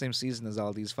season as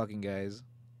all these fucking guys.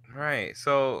 Right.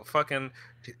 So fucking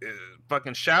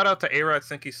shout out to Arad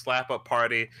Senki Slap Up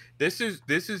Party. This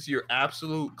is your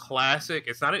absolute classic.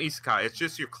 It's not an isekai. It's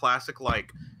just your classic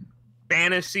like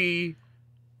fantasy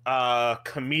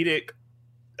comedic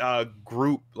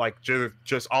group, like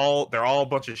just all, they're all a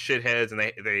bunch of shitheads and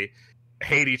they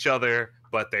hate each other,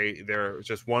 but they're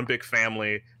just one big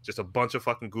family, just a bunch of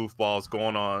fucking goofballs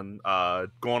going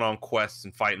on quests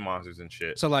and fighting monsters and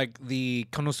shit. So like the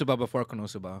Konosuba before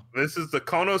Konosuba. This is the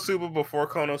Konosuba before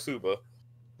Konosuba.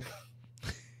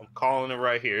 I'm calling it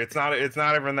right here. It's not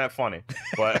even that funny,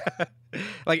 but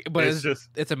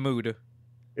it's a mood.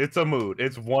 It's a mood.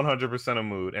 It's 100% a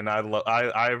mood, and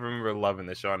I remember loving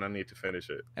this show, and I need to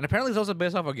finish it. And apparently, it's also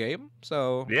based off a game.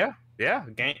 So yeah,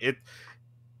 game. It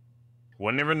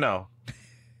wouldn't even know.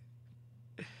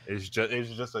 It's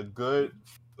just a good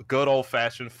old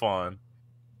fashioned fun.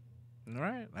 All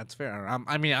right, that's fair.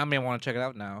 I may want to check it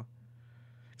out now,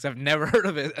 because I've never heard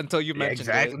of it until you mentioned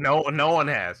it. No one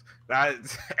has.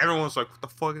 Everyone's like, "What the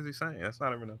fuck is he saying?" That's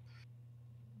not even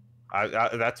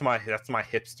that's my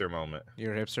hipster moment.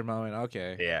 Your hipster moment,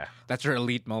 okay. Yeah, that's your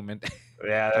elite moment.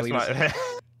 Yeah, that's my.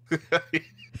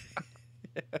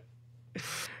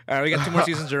 All right, we got 2 more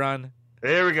seasons to run.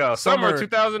 There we go. Summer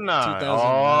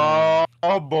 2009.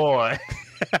 Oh boy,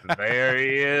 there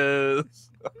he is.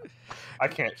 I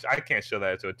can't show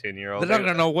that to a 10-year-old. They're not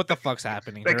gonna know what the fuck's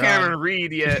happening. They can't even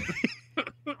read yet.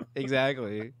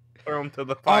 Exactly. Throw them to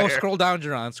the fire. Oh, scroll down,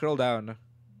 Jerron. Scroll down.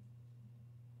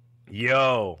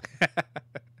 Yo.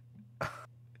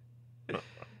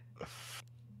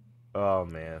 Oh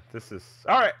man, this is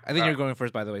all right. I think you're going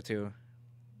first, by the way, too.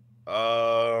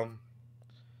 I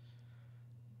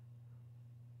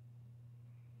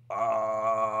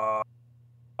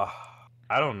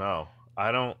don't know. I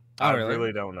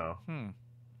really don't know.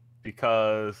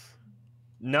 Because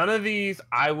none of these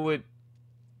I would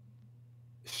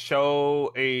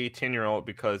show a 10-year-old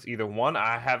because either one,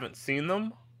 I haven't seen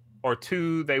them, or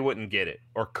two, they wouldn't get it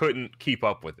or couldn't keep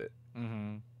up with it.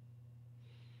 Mm-hmm.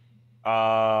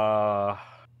 I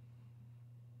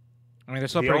mean, there's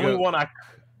still the only one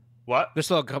There's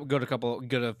still a good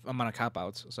amount of cop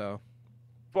outs. So,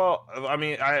 well, I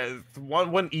mean,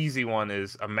 one easy one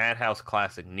is a Madhouse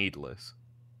classic, Needless.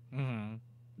 Mm-hmm.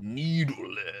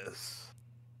 Needless.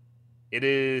 It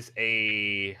is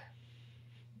a.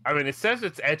 I mean, it says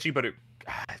it's ecchi, but it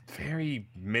very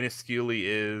minusculely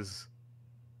is.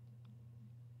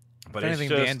 But anything,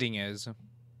 the ending is.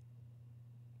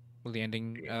 Well, the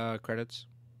ending credits.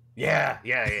 Yeah.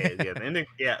 The ending.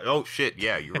 Yeah. Oh shit.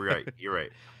 Yeah, you're right.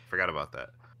 Forgot about that.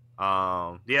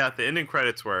 Yeah, the ending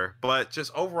credits were, but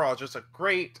just overall, just a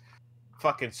great,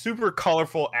 fucking super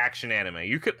colorful action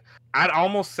anime. I'd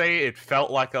almost say it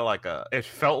felt like it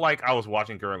felt like I was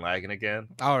watching Gurren Lagann again.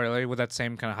 Oh, really? With that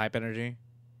same kind of hype energy?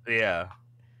 Yeah.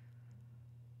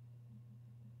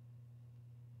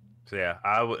 So yeah,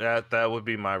 that would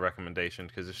be my recommendation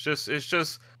because it's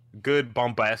just good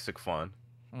bombastic fun,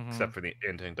 except for the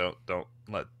ending. Don't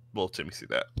let little Timmy see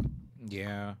that.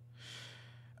 Yeah.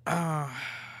 I'm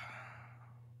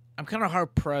kind of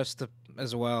hard pressed to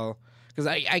as well, because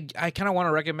I kind of want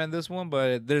to recommend this one,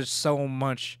 but there's so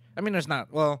much. I mean, there's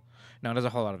not. Well, no, there's a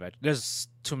whole lot of it. There's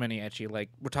too many ecchi. Like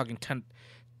we're talking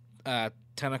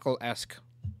tentacle-esque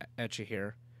ecchi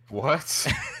here. What?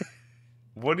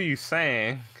 What are you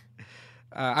saying?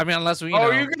 I mean, unless we.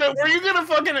 Were you gonna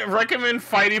fucking recommend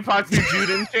Fighty Patsu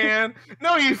Juden-chan?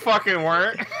 No, you fucking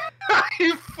weren't.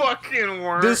 You fucking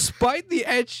weren't. Despite the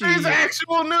ecchi, there's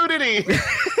actual nudity.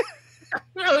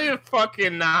 No, you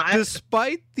fucking not.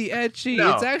 Despite the ecchi,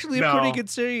 it's actually a pretty good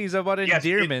series about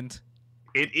endearment.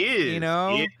 It is. You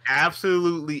know, it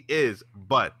absolutely is.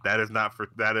 But that is not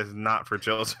for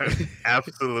children.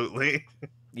 Absolutely.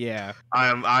 Yeah,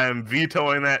 I am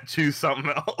vetoing that. Choose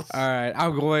something else. All right,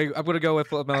 I'm gonna go with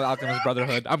Fullmetal Alchemist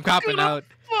Brotherhood. I'm copping out.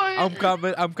 I'm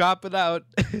copping out.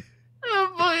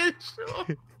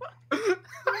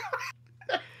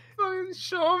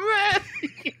 Show man.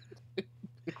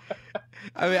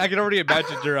 I mean, I can already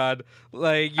imagine Gerard.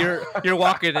 Like you're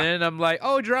walking in. I'm like,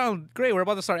 oh, Gerard, great. We're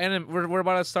about to start we're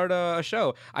about to start a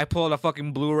show. I pull out a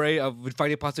fucking Blu-ray of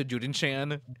Fighting Pasta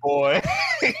Juden-chan. Boy,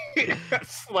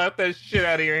 slap that shit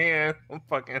out of your hand. I'm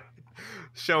fucking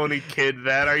showing a kid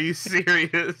that. Are you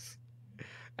serious?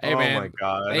 Hey, man, my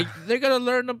god. They're gonna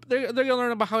learn. They're gonna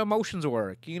learn about how emotions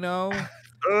work. You know.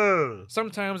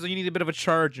 Sometimes you need a bit of a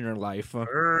charge in your life.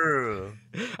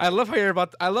 I love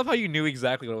how you knew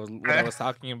exactly what I was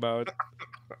talking about.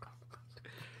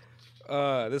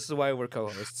 This is why we're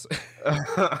co-hosts. All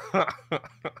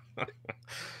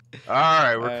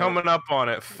right, we're coming up on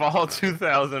it. Fall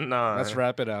 2009. Let's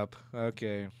wrap it up.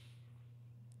 Okay.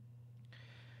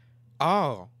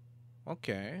 Oh.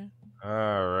 Okay.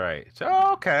 All right.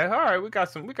 Okay. All right. We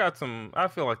got some. I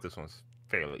feel like this one's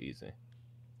fairly easy.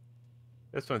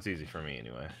 This one's easy for me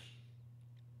anyway.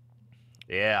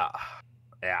 Yeah.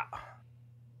 Yeah.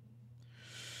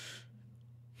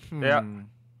 Yep.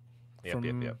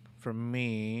 For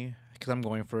me, because I'm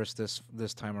going first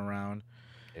this time around.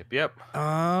 Yep.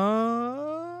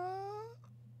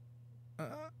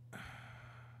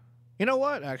 You know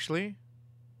what? Actually,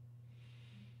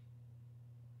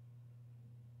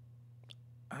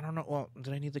 I don't know. Well,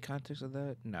 did I need the context of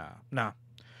that? Nah,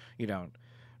 you don't.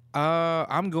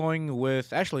 I'm going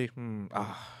with actually.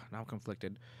 Now I'm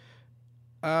conflicted.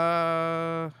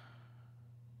 No.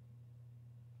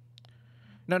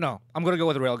 I'm gonna go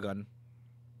with Railgun.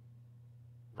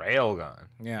 Railgun.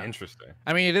 Yeah. Interesting.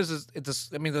 I mean, it's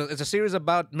a series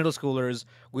about middle schoolers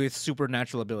with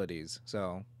supernatural abilities.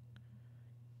 So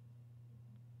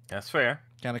that's fair.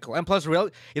 Kind of cool. And plus,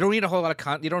 you don't need a whole lot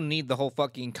of you don't need the whole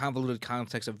fucking convoluted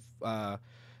context of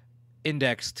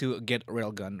Index to get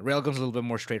Railgun. Railgun's a little bit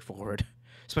more straightforward,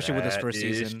 especially with this first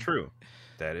season.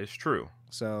 That is true.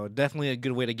 So definitely a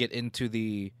good way to get into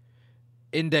the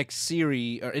Index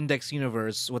series or Index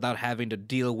universe without having to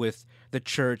deal with the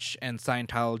church and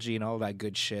Scientology and all that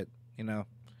good shit, you know.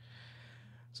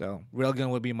 So Railgun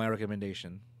would be my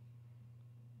recommendation.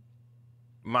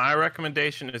 My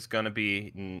recommendation is gonna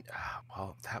be,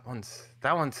 well, that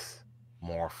one's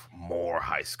more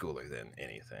high schooler than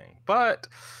anything. But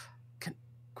could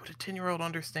a 10-year-old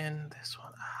understand this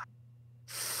one?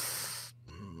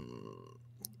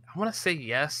 I want to say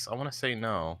yes. I want to say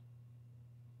no.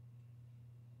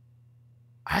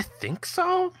 I think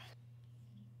so,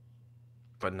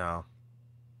 but no.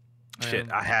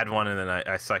 Shit, I had one and then I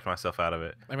psyched myself out of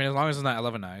it. I mean, as long as it's not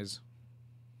 11 Eyes.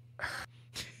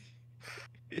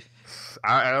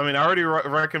 I already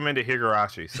recommended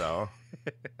Higurashi, so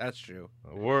that's true.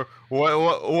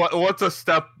 What's a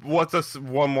step? What's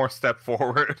one more step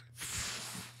forward?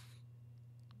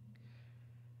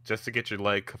 Just to get your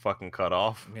leg fucking cut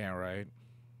off. Yeah, right.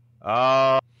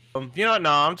 You know what?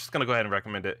 No, I'm just gonna go ahead and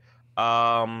recommend it.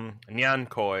 Nyan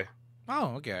Koi.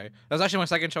 Oh, okay. That's actually my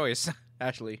second choice.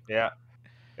 Actually. Yeah,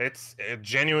 it's a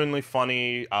genuinely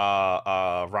funny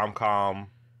rom-com.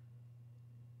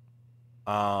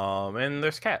 And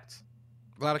there's cats.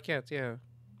 A lot of cats, yeah.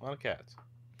 A lot of cats.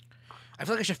 I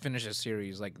feel like I should finish this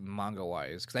series, like manga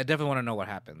wise, because I definitely want to know what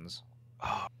happens.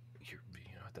 Oh, you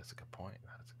know what? That's a good point.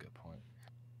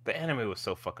 The anime was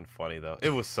so fucking funny, though. It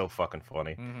was so fucking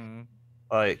funny. Mm-hmm.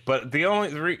 Like, but the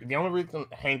only reason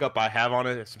hang up I have on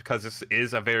it is because this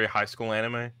is a very high school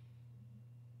anime.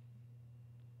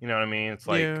 You know what I mean? It's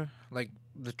like, yeah, like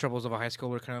the troubles of a high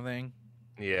schooler kind of thing.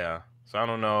 Yeah. So I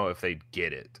don't know if they'd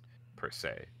get it per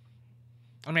se.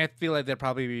 I mean, I feel like they'd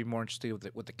probably be more interested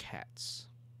with the cats.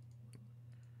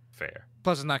 Fair.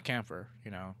 Plus, it's not camphor,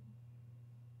 you know.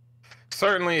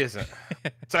 Certainly isn't.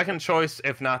 Second choice,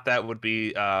 if not that, would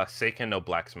be Seiken no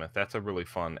Blacksmith. That's a really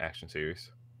fun action series.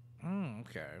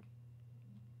 Okay.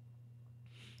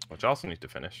 Which I also need to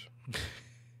finish.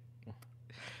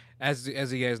 As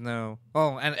you guys know,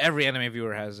 oh, and every anime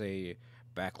viewer has a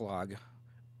backlog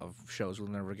of shows we're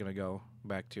never gonna go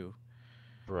back to.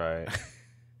 Right.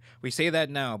 We say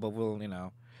that now, but we'll,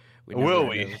 we will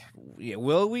we? Yeah,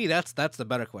 will we? That's the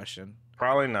better question.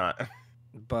 Probably not.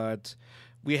 But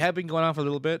we have been going on for a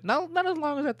little bit. Not as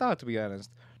long as I thought, to be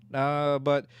honest.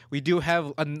 But we do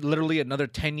have literally another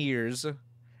 10 years,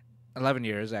 11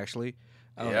 years actually,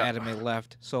 of anime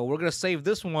left. So we're gonna save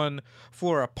this one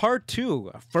for a part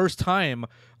 2, a first time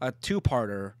a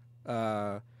 2-parter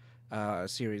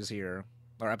series here,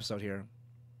 or episode here.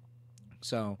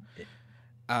 So,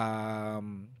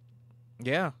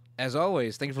 yeah. As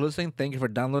always, thank you for listening. Thank you for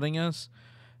downloading us.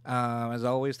 As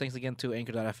always, thanks again to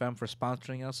Anchor.fm for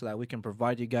sponsoring us so that we can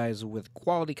provide you guys with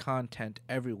quality content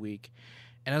every week.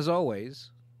 And as always,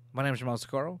 my name is Jamal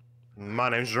Socorro. My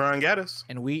name is Jerron Gaddis.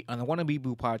 And we, on the Wannabe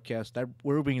Boo podcast,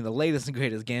 we're bringing the latest and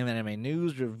greatest game anime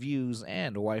news, reviews,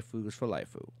 and waifus for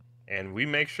Laifu. And we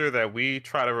make sure that we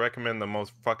try to recommend the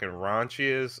most fucking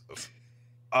raunchiest,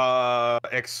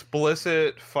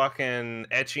 explicit, fucking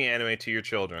ecchi anime to your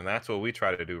children. That's what we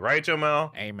try to do. Right,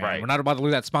 Jamal? Hey, man, right. We're not about to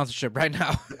lose that sponsorship right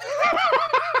now.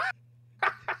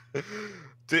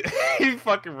 He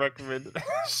fucking recommended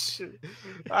that shit.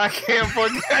 I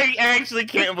actually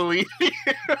can't believe it.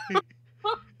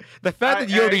 The fact that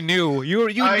you already knew. You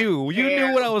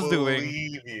knew what I was doing.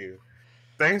 You.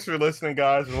 Thanks for listening,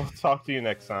 guys. We'll talk to you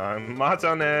next time.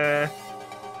 Matane.